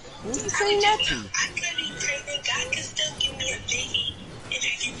 Who are you saying that to? I could be pregnant. God could still give me a baby.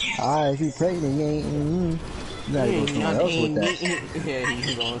 Alright, if you're pregnant, you ain't, you gotta go somewhere else with that. Yeah,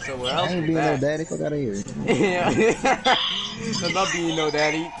 he's going somewhere else. I ain't being no daddy, fuck out of here. Yeah. I'm not being no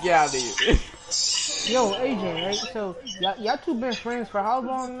daddy. Get out of here. Yo, AJ, right? So y'all two been friends for how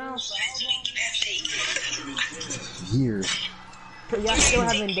long now? Years. So y'all still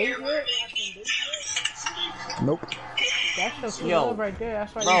haven't dated yet? Nope. That's the true Yo, love right there.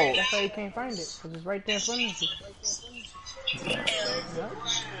 That's why bro. that's why you can't find it, cause it's right there in front of you.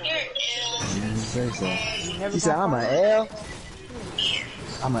 You didn't say so. You never He said, gonna I'm find an L?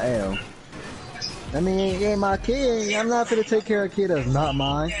 I'm an L. I mean, it ain't my kid. I'm not gonna take care of a kid that's not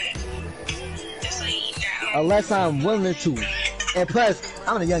mine. Unless I'm willing to. And plus,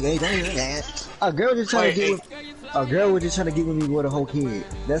 I'm in a young age. A girl just trying to get with... A girl was just trying to get with me with a whole kid.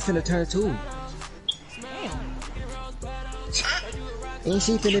 That's finna turn 2. Ain't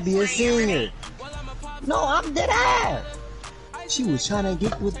she finna be a senior? No, I'm dead ass. She was trying to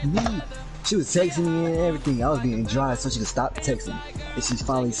get with me. She was texting me and everything. I was being dry so she could stop texting. And she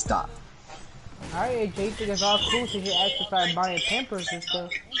finally stopped. Alright, AJ, think it's all cool since you actually started buying Pampers and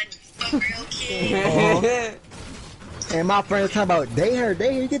stuff. A real kid. And my friends talking about they heard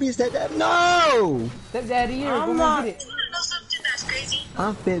get these that. No! Stepdaddy here, go I'm man not. get it. You wanna know something that's crazy?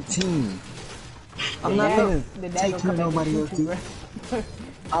 I'm 15. I'm The not dad- gonna the dad take gonna care come of back and nobody else. shoot you, Too. bro.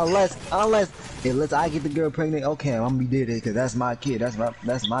 Unless I get the girl pregnant, okay, I'm gonna be there because that's my kid.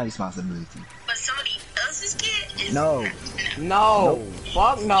 That's my responsibility. But somebody else's kid is No. No.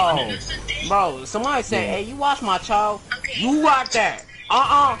 Fuck no. Bro, somebody say, hey, you watch my child. You watch that.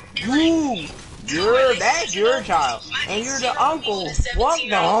 That's your child. And you're the uncle. Fuck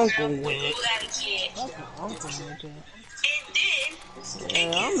the uncle with it. Uncle, nigga.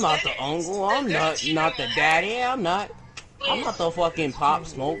 Yeah, I'm not the uncle. I'm not the daddy. I'm not the fucking pop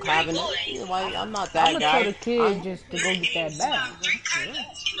smoke having it. Like, I'm not that I'm gonna guy. tell the kid just to go get that bag.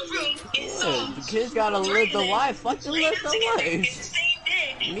 Yeah, the kids gotta live the life. Fucking live the life.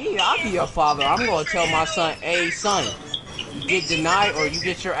 Me, I'll be a father. I'm gonna tell my son, hey son, you get denied or you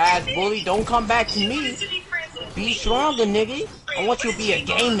get your ass bullied, don't come back to me. Be stronger, nigga. I want you to be a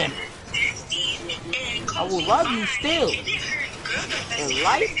gang member. I will love you still. And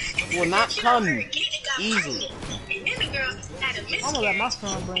life will not come easily. I'm gonna let my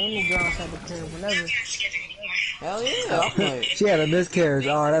son bring any girls at the crib whenever. Hell yeah. I'm like, She had a miscarriage.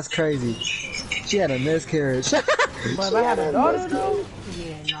 Oh, that's crazy. She had a miscarriage. But if I had a daughter though,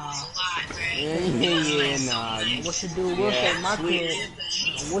 yeah, nah. yeah, nah. What you do will Yeah, take my sweet. kid.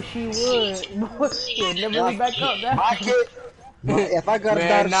 I wish she would. Yeah, never be back up. That. My kid. If I got a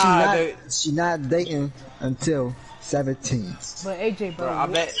Man, daughter, nah, she not dating until 17. But AJ, bro, Bro, I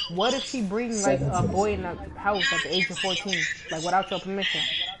bet. what if she bring like a boy in the house at the age of 14, like without your permission,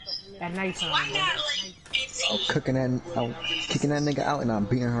 at nighttime? Why Bro? not like 15? I'm kicking that nigga out and I'm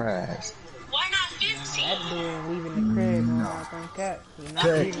beating her ass. Why not 15? That dude leaving the crib and all that cat. You're not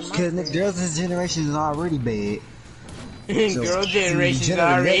leaving my Cause crib. girls this generation is already bad. So, Girl generation's the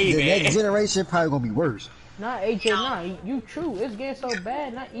already the next bad. generation probably gonna be worse. Nah, AJ, nah, you true. It's getting so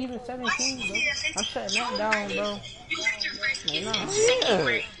bad. Not even 17, bro. I'm shutting that down, bro. Like, nah.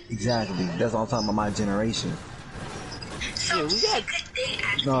 Yeah. Exactly. That's what I'm talking about. My generation. Yeah, we got.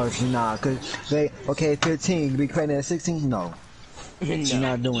 No, she not. Cause they 15. Be pregnant at 16. No, she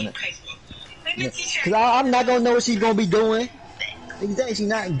not doing it. Cause I'm not gonna know what she's gonna be doing. Exactly. She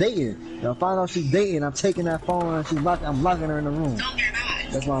not dating. If I find out she's dating, I'm taking that phone and I'm locking her in the room.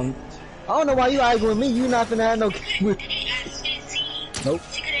 That's why I don't know why you arguing with me. You not finna have no kid with. Nope.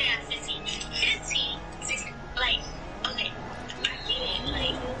 She could have 15. 15. 16. Like, okay. I get it.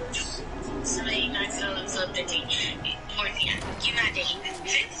 Like, somebody not telling so 13. 14. You're not dating.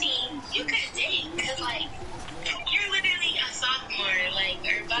 15. You could date. Cause, like, you're literally a sophomore. Like,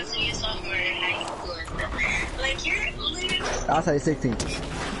 or about to be a sophomore in high school and stuff. Like, you're literally. I'll say 16.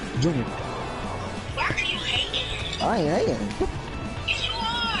 Junior. Why are you hating? I ain't hating. Yes, you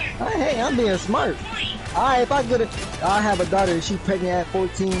are. I ain't hating. I'm being smart. Alright, if I have a daughter and she pregnant at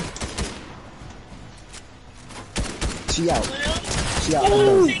 14. She out. She out.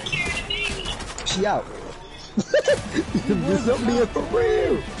 Well, take care of the baby. She out. This don't be for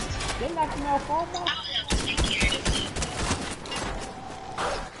real. They knocking off phone I would have to take care of the baby.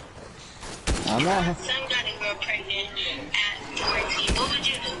 I'm not. Son got a girl pregnant at 14. What would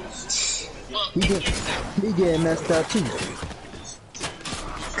you do? Well, He getting messed up too.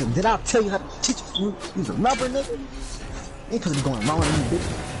 Cause did I tell you how to teach you? You's a rubber nigga. Ain't cause it's going wrong with you, bitch.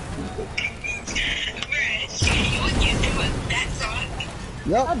 What you do with that song?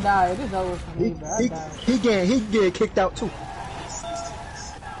 I Yup. died. This over for me, bro. I died. He get kicked out too.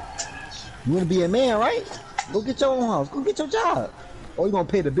 You wanna be a man, right? Go get your own house. Go get your job. Or you gonna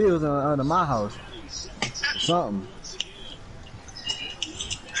pay the bills under my house. Something.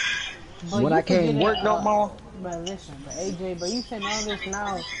 But When you I can't forgetting, work no more. But listen, but AJ, but you saying all this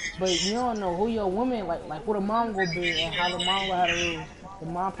now, but you don't know who your woman, like who the mom gonna be and how the mom will have the rules. The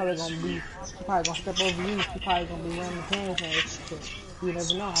mom probably gonna be, she probably gonna step over you. She probably gonna be wearing the pants and shit. You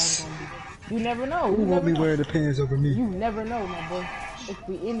never know how it's gonna be. You never know. Who You gonna never be know. wearing the pants over me? You never know, my boy. It could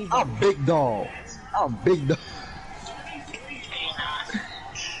be anybody. I'm big dog. I'm big dog.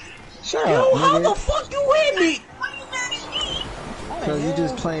 Shut Yo, up, how the nigga. fuck you hit me? Cause you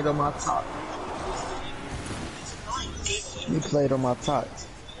just played on my top. You played on my top.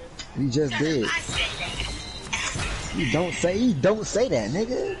 You just did. You don't say that,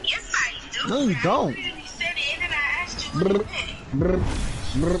 nigga. Yes, I do. No, you don't. You said it and then I asked you Brr, what it meant.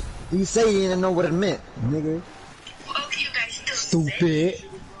 brr, brr. You say you didn't know what it meant, nigga. Okay, you guys still Stupid.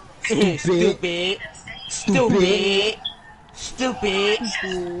 Stupid. Stupid. Stupid.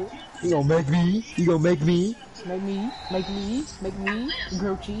 You gonna make me? Make me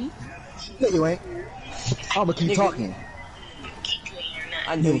grilled cheese. No, you ain't. I'ma keep Nigga. talking.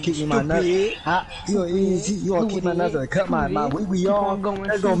 I You know gonna you kick me my nuts? stupid. Huh? You gonna kick my nuts and cut my wee off?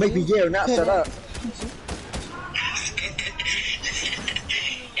 That's gonna make me yell. Now shut up.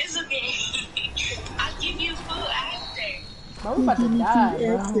 It's okay. I'll give you food after. Bro, we about to die,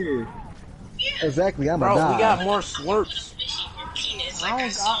 bro. Exactly, I'm Bro, a die. we got more slurps. I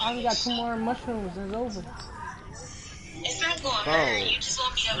only got 2 more mushrooms and it's over. It's not going to Bro. hurt. You just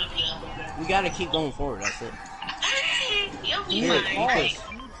won't be able to pee. We gotta keep going forward, that's it. You'll be Here, fine. eat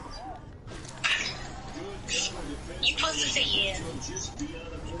this. You supposed to say yeah.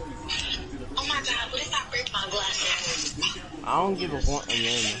 Oh my god, what if I break my glasses? I don't give a fuck.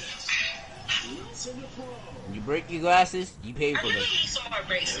 You break your glasses, you pay I'm for gonna them. need some more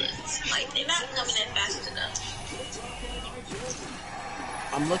bracelets. Like, they're not coming in fast enough.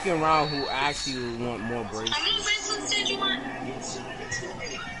 I'm looking around who actually want more How bracelets. many bracelets did you want?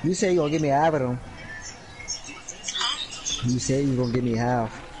 You say you gonna give me half of them. Huh? You say you gonna give me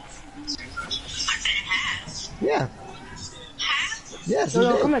half. I said half. Yeah. Half? Yes, Yo, you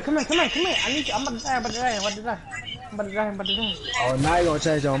yo, did. come here. I need you. I'm about to die. I'm about to die. Oh, now you gonna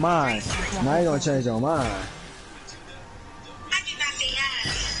change your mind. Now you gonna change your mind. I did not say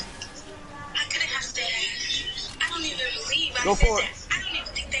half. I couldn't have said half. I don't even believe I Go said for it. that. I don't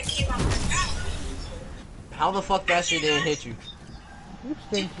even think that came out of my mouth. How the fuck that shit didn't hit you? You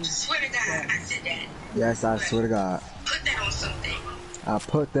stinky. Swear to God, I said that. Yes, I swear to God. Put that on something. I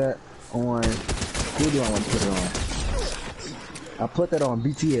put that on. Who do I want to put it on? I put that on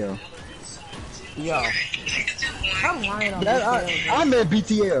BTL. Yo, I'm lying on That, this. I'm at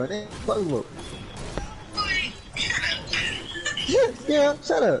BTL. They fucking look. Yeah,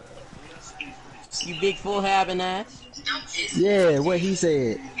 shut up. you big full having ass. Yeah, what he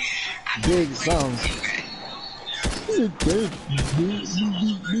said. Big song.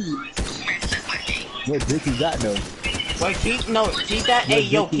 What dick he got though? Wait, keep that. Hey,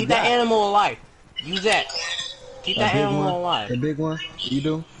 yo, keep that animal alive. Use that. Keep that big animal one? alive. The big one? You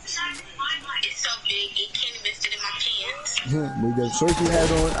do? It's so big, it can't even fit in my pants. With the shirt you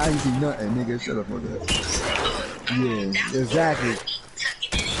had on, I ain't see nothing, nigga. Shut up on that. Yeah, exactly.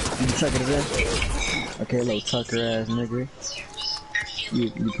 You tucking it in? Okay, little tucker ass nigga.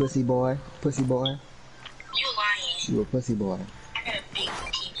 You pussy boy. Pussy boy. You lying. You a pussy boy. I got a big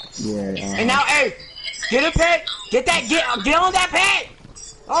penis. Yeah. And now, hey, get a pet. Get on that pet.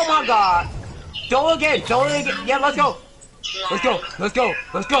 Oh my god. Throw it again. Yeah, let's go. Let's go.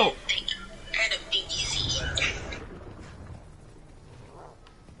 I had a big C.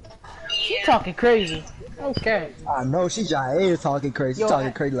 She talking crazy. Okay. I know she just is talking crazy. She Yo,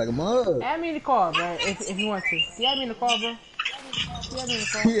 talking crazy like a mug. Add me in the car, bro. If you want to. You add me in the car, bro. You add me in the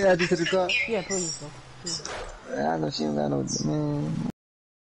car. Yeah, just to the car. Yeah, please, bro. I know she don't got no man.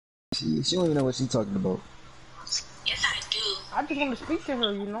 She don't even know what she talking about. Yes, I do. I just want to speak to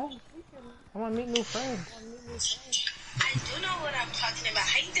her, you know. I want to meet new friends. I do know what I'm talking about.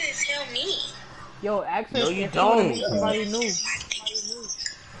 How you gonna tell me? Yo, access. No, you if you wanna don't. meet somebody new. My dick is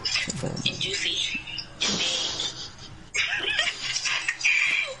and juicy and big.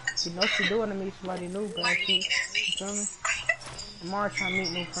 You know she do want to meet somebody new, but I keep, you feel me? I'm always trying to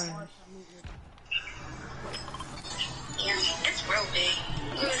meet new friends. Yeah, it's real big.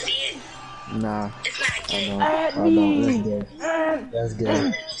 You wanna see it? Nah, It's not I gay. don't. Add I don't. me. That's gay.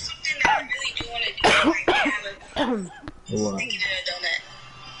 Something that I really do wanna do right now. What? Stick it in a donut.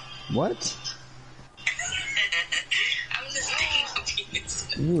 What? I'm just thinking of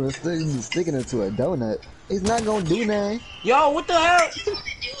penis. You were sticking it to a donut. It's not gonna do nothing. Yo, what the hell?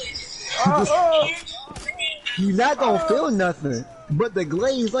 You're not gonna feel nothing. But the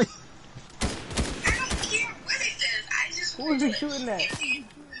glaze, like. I don't care what it does. I just Who is he shooting at?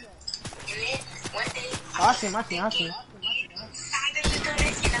 one day. Oh, I see him. I did the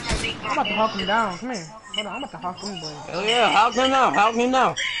donut and I'm a big I'm about to hawk him down. Come here. Hold on, I'm about to hawk him, boy. Hell yeah, help him now. You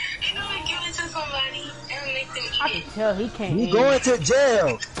know, give it to somebody and make them I eat can tell he can't You aim. going to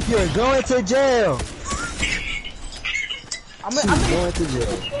jail. You're going to jail. I'm She's going to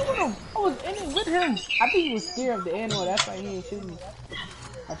jail. I was in it with him. I think he was scared of the animal. That's why he didn't shoot me.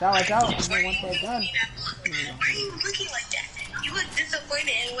 Watch out, watch out. I don't want that gun. Why are you looking like that? You look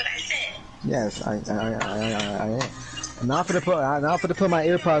disappointed in what I said. Yes, I am. Not for to put my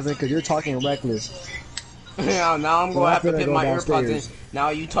earpods in because you're talking reckless. Yeah, now I'm gonna have to gonna put go my earpods in. downstairs. Now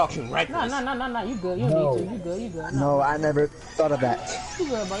you talking No, reckless. no. You good. You No. don't need to. You good. No, I never thought of that. You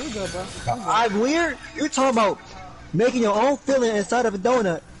good, bro. You good, bro. I'm weird. You're talking about making your own filling inside of a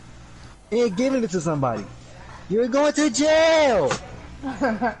donut and giving it to somebody. You're going to jail.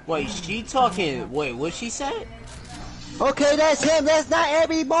 Wait, she talking. Wait, what she said? Okay, that's him. That's not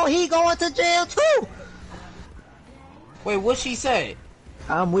every boy. He going to jail too. Wait, what she say?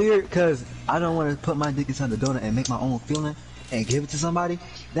 I'm weird because I don't want to put my dick inside the donut and make my own feeling and give it to somebody.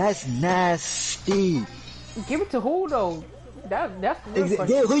 That's nasty. Give it to who though? That's the real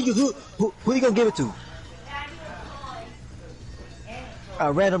question. Yeah, who you gonna give it to?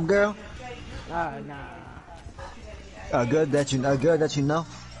 A random girl? Nah. A girl that you know?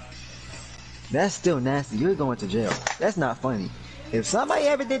 That's still nasty. You're going to jail. That's not funny. If somebody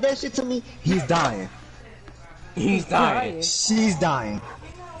ever did that shit to me, he's dying. He's dying. She's dying.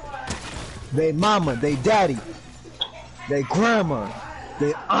 They mama, they daddy, they grandma,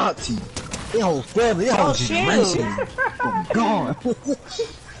 they auntie, their whole family, their whole generation gonna be gone.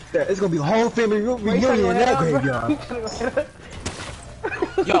 It's gonna be a whole family reunion in that graveyard.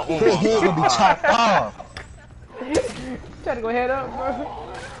 Yo, Their head gonna be chopped off. Trying to go head up, bro.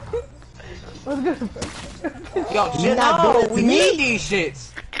 What's good, bro? Yo, shit, no, we need these shits.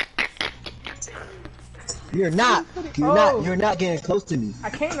 You're not getting close to me. I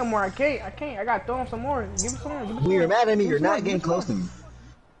can't no more. I can't. I gotta throw him some more. Give me some more. When you're mad at me, you're not getting close to me.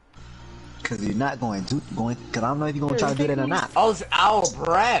 Cause you're not cause I don't know if you're gonna try to do that or not. Oh, it's our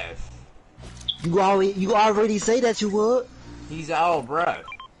breath. You already say that you would. He's our breath.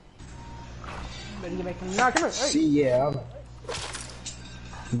 Better get back to me. Nah, come here. Hey. See, yeah.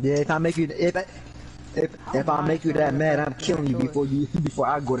 Yeah, if I make you if I make you that mad, I'm killing you before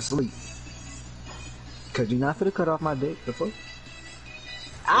I go to sleep. Cause you're not finna cut off my dick. The fuck?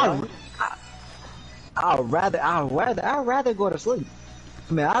 I'd rather go to sleep.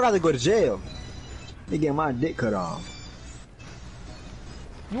 I mean, I'd rather go to jail than get my dick cut off.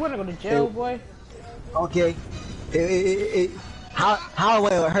 You wanna go to jail, boy? Okay. How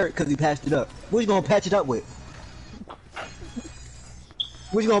will it hurt? Cause you patched it up. What you gonna patch it up with?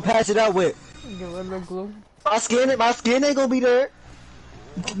 What you gonna patch it up with? Get rid of glue. My skin ain't gonna be there.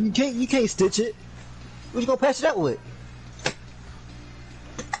 You can't stitch it. What you gonna patch it up with?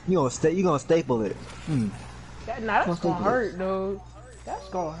 You gonna staple it. That's gonna hurt, dude. That's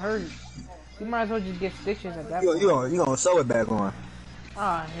gonna hurt. You might as well just get stitches at that point. You gonna sew it back on.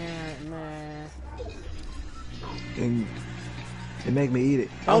 Oh man. And make me eat it.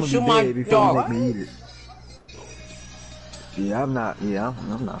 Don't shoot my before dog. you make me eat it. Yeah, I'm not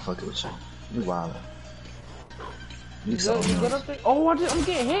fucking with you. You wildin'. You good up there? Oh, I'm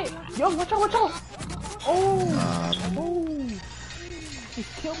getting hit. Yo, watch out. Oh. He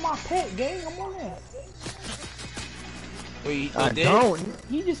killed my pet, gang. I'm on that. Wait, I don't.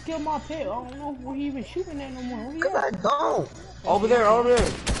 He just killed my pet. I don't know where he even shooting at no more. Cause I don't. Over there. I'm gonna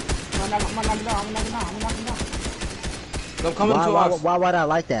knock him down. They're coming to us. Why would I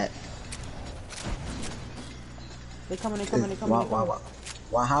like that? They coming.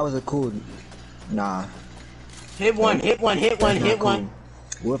 Why? How is it cool? Nah. Hit one. What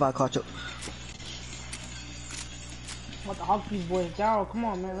if I caught you? What the hawk these boys down? Come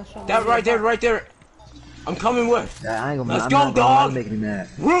on, man. Let's show That right there. I'm coming with. Yeah, I ain't gonna. Let's I'm go, not dog. gonna make me mad.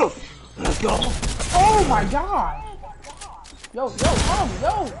 Roof. Let's go. Oh my god. Yo,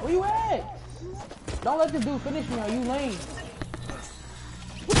 where you at? Don't let the dude finish me. Are you lame?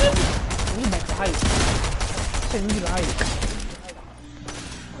 You back to height. Send me to height.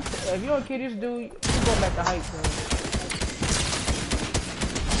 If you don't kill this dude, you go back to height, man.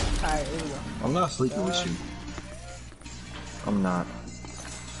 Alright, here we go. I'm not sleeping with you. I'm not.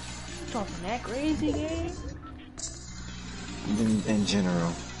 Talking that crazy, gang? In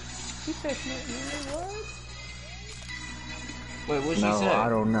general. She said what? Wait, what she No, said? I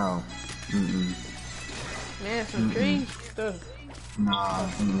don't know. Man, some crazy stuff. Nah.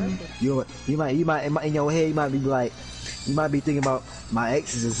 You might in your head you might be like, you might be thinking about my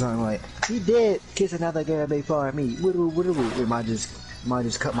exes or something like, he did kiss another girl before me. It might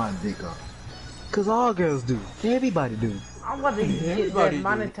just cut my dick off. Cause all girls do. Everybody do. I'm about to get that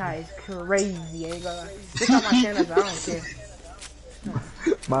monetized crazy. Ain't gonna lie. This on my channel, so I don't care.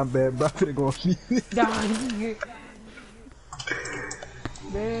 My bad, bro. I'm finna go on mute. Nah,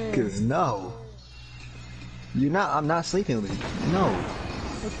 man. Cause no. You're not. I'm not sleeping with you. No.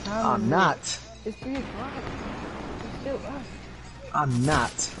 I'm not. It's 3 o'clock. It's still up. I'm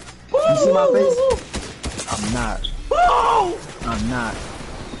not. You see my face? I'm not. I'm not.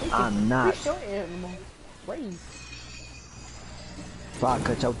 I'm not. Show animal. Crazy. If I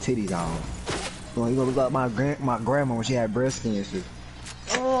cut your titties off. You gonna look like my grandma when she had breast cancer.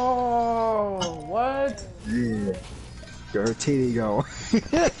 Oh, what? Yeah. Got her titty go.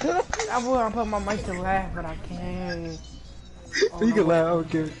 I want to put my mic to laugh, but I can't. Oh, You can laugh, I don't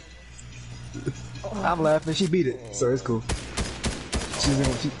care.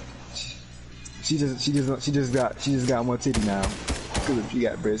 She just got one titty now. Cause she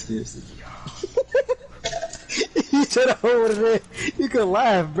got breast piercing. You should have hold it in. You could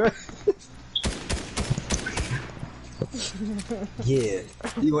laugh, bro. Yeah,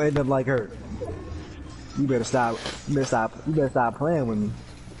 you gonna end up like her. You better stop. You better stop playing with me.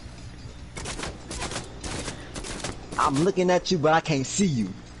 I'm looking at you, but I can't see you.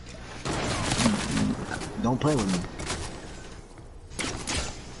 Don't play with me.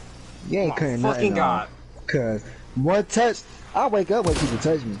 You ain't cutting nothing fucking God. Cause one touch, I wake up when people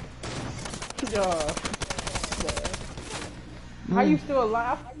touch me. How you still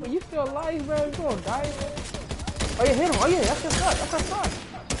alive? You still alive, bro? You gonna die, man? Oh yeah, hit him. Oh yeah, that's your shot. That's your shot.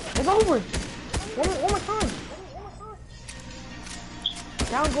 It's over. One more time.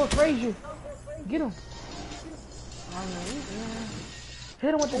 Down goes Frazier. Get him.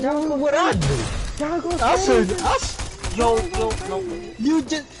 Hit him with the down goes. What I do? Down goes I Frazier. should. Yo. You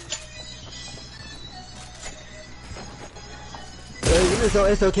just.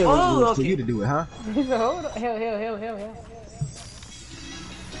 It's okay for you to do it, huh? He said, hold on. Hell.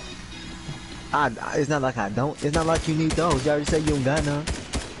 It's not like I don't. It's not like you need those. You already said you don't got none.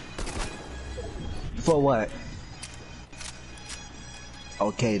 For what?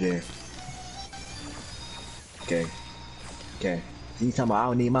 Okay then. Okay. So you talking about I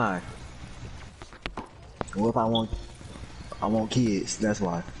don't need mine? What if I want kids? That's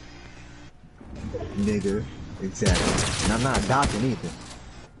why. Nigga. Exactly. And I'm not adopting either.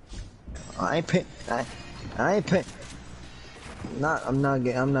 I ain't paying. I'm not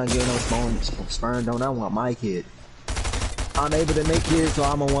getting no sperm. Don't I want my kid? I'm able to make kids, so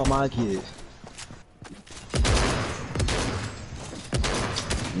I'm gonna want my kids.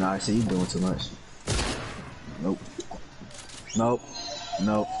 Nah, I see you doing too much. Nope.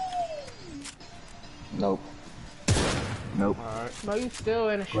 Alright. Bro, you still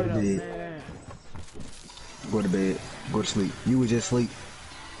in the shit up, man. Go to bed. Go to sleep. You would just sleep.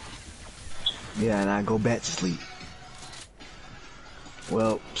 Yeah, and I go back to sleep.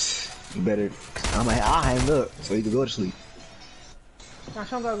 Well, you better. I'll hang up so you can go to sleep. Now,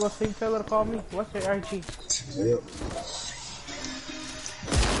 some gotta go sleep. Tell her to call me. What's your RG? Yep.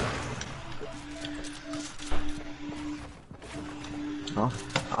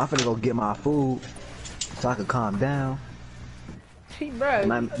 I'm finna go get my food so I can calm down. Bro,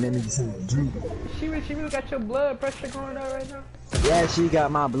 let me just drink. She really got your blood pressure going up right now? Yeah, she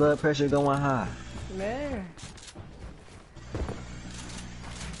got my blood pressure going high. Man.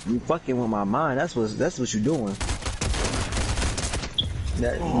 You fucking with my mind. That's what you doing.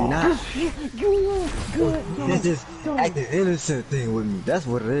 You're not. You good. This is acting innocent thing with me. That's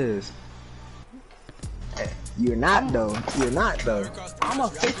what it is. You're not though. I'm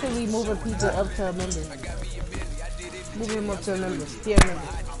officially moving people up to a member. Moving him up to a member. Still a member.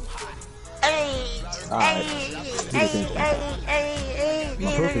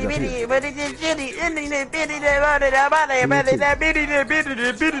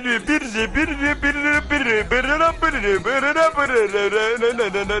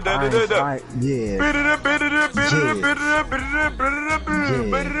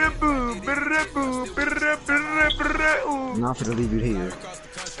 Not for to leave you here.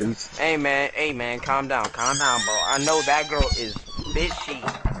 Hey man, calm down, bro. I know that girl is bitchy.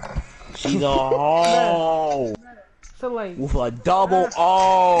 She's a hoe. So like, with a double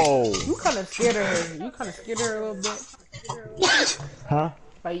O. You kind of scared of her. You kind of scared of her a little bit. Huh?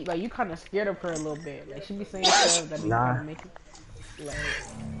 Like you kind of scared of her a little bit. Like she be saying stuff that be kind of making. Like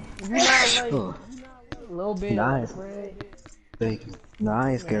you not like a little bit. Nice. Thank you. No,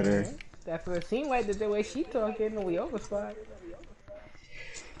 I ain't scared of her. That's what it seemed like. The way she talking, and we overspot.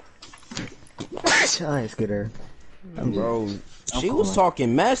 I ain't scared of her. Bro, she was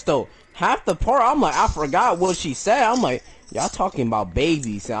talking mess though. Half the part, I'm like, I forgot what she said. I'm like, y'all talking about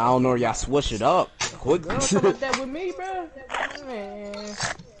babies, and I don't know, y'all switch it up quick. Girl, talk about that with me, bro. Man.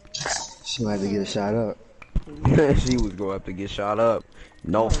 She might have to get a shot up. She was going to have to get shot up.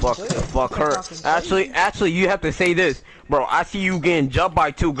 No, fuck her. Actually, you have to say this, bro. I see you getting jumped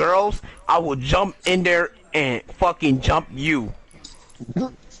by 2 girls. I will jump in there and fucking jump you.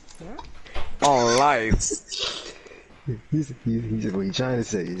 On life. He's what he's trying to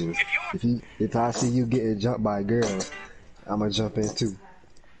say is, if I see you getting jumped by a girl, I'ma jump in too.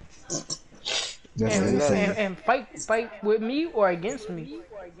 That's what he's saying. And fight with me or against me?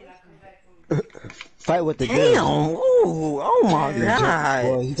 Fight with the girl. Damn! Ooh, oh my god!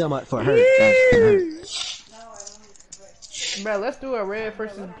 Well, he's talking about for her. Bro, let's do a red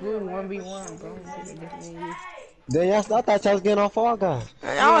versus blue 1v1, bro. Then I thought y'all was getting on Fall Guys.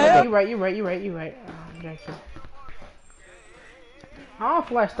 Oh, yeah, you right. I don't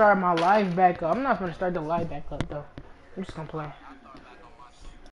feel like starting my live back up. I'm not gonna start the live back up though. I'm just gonna play.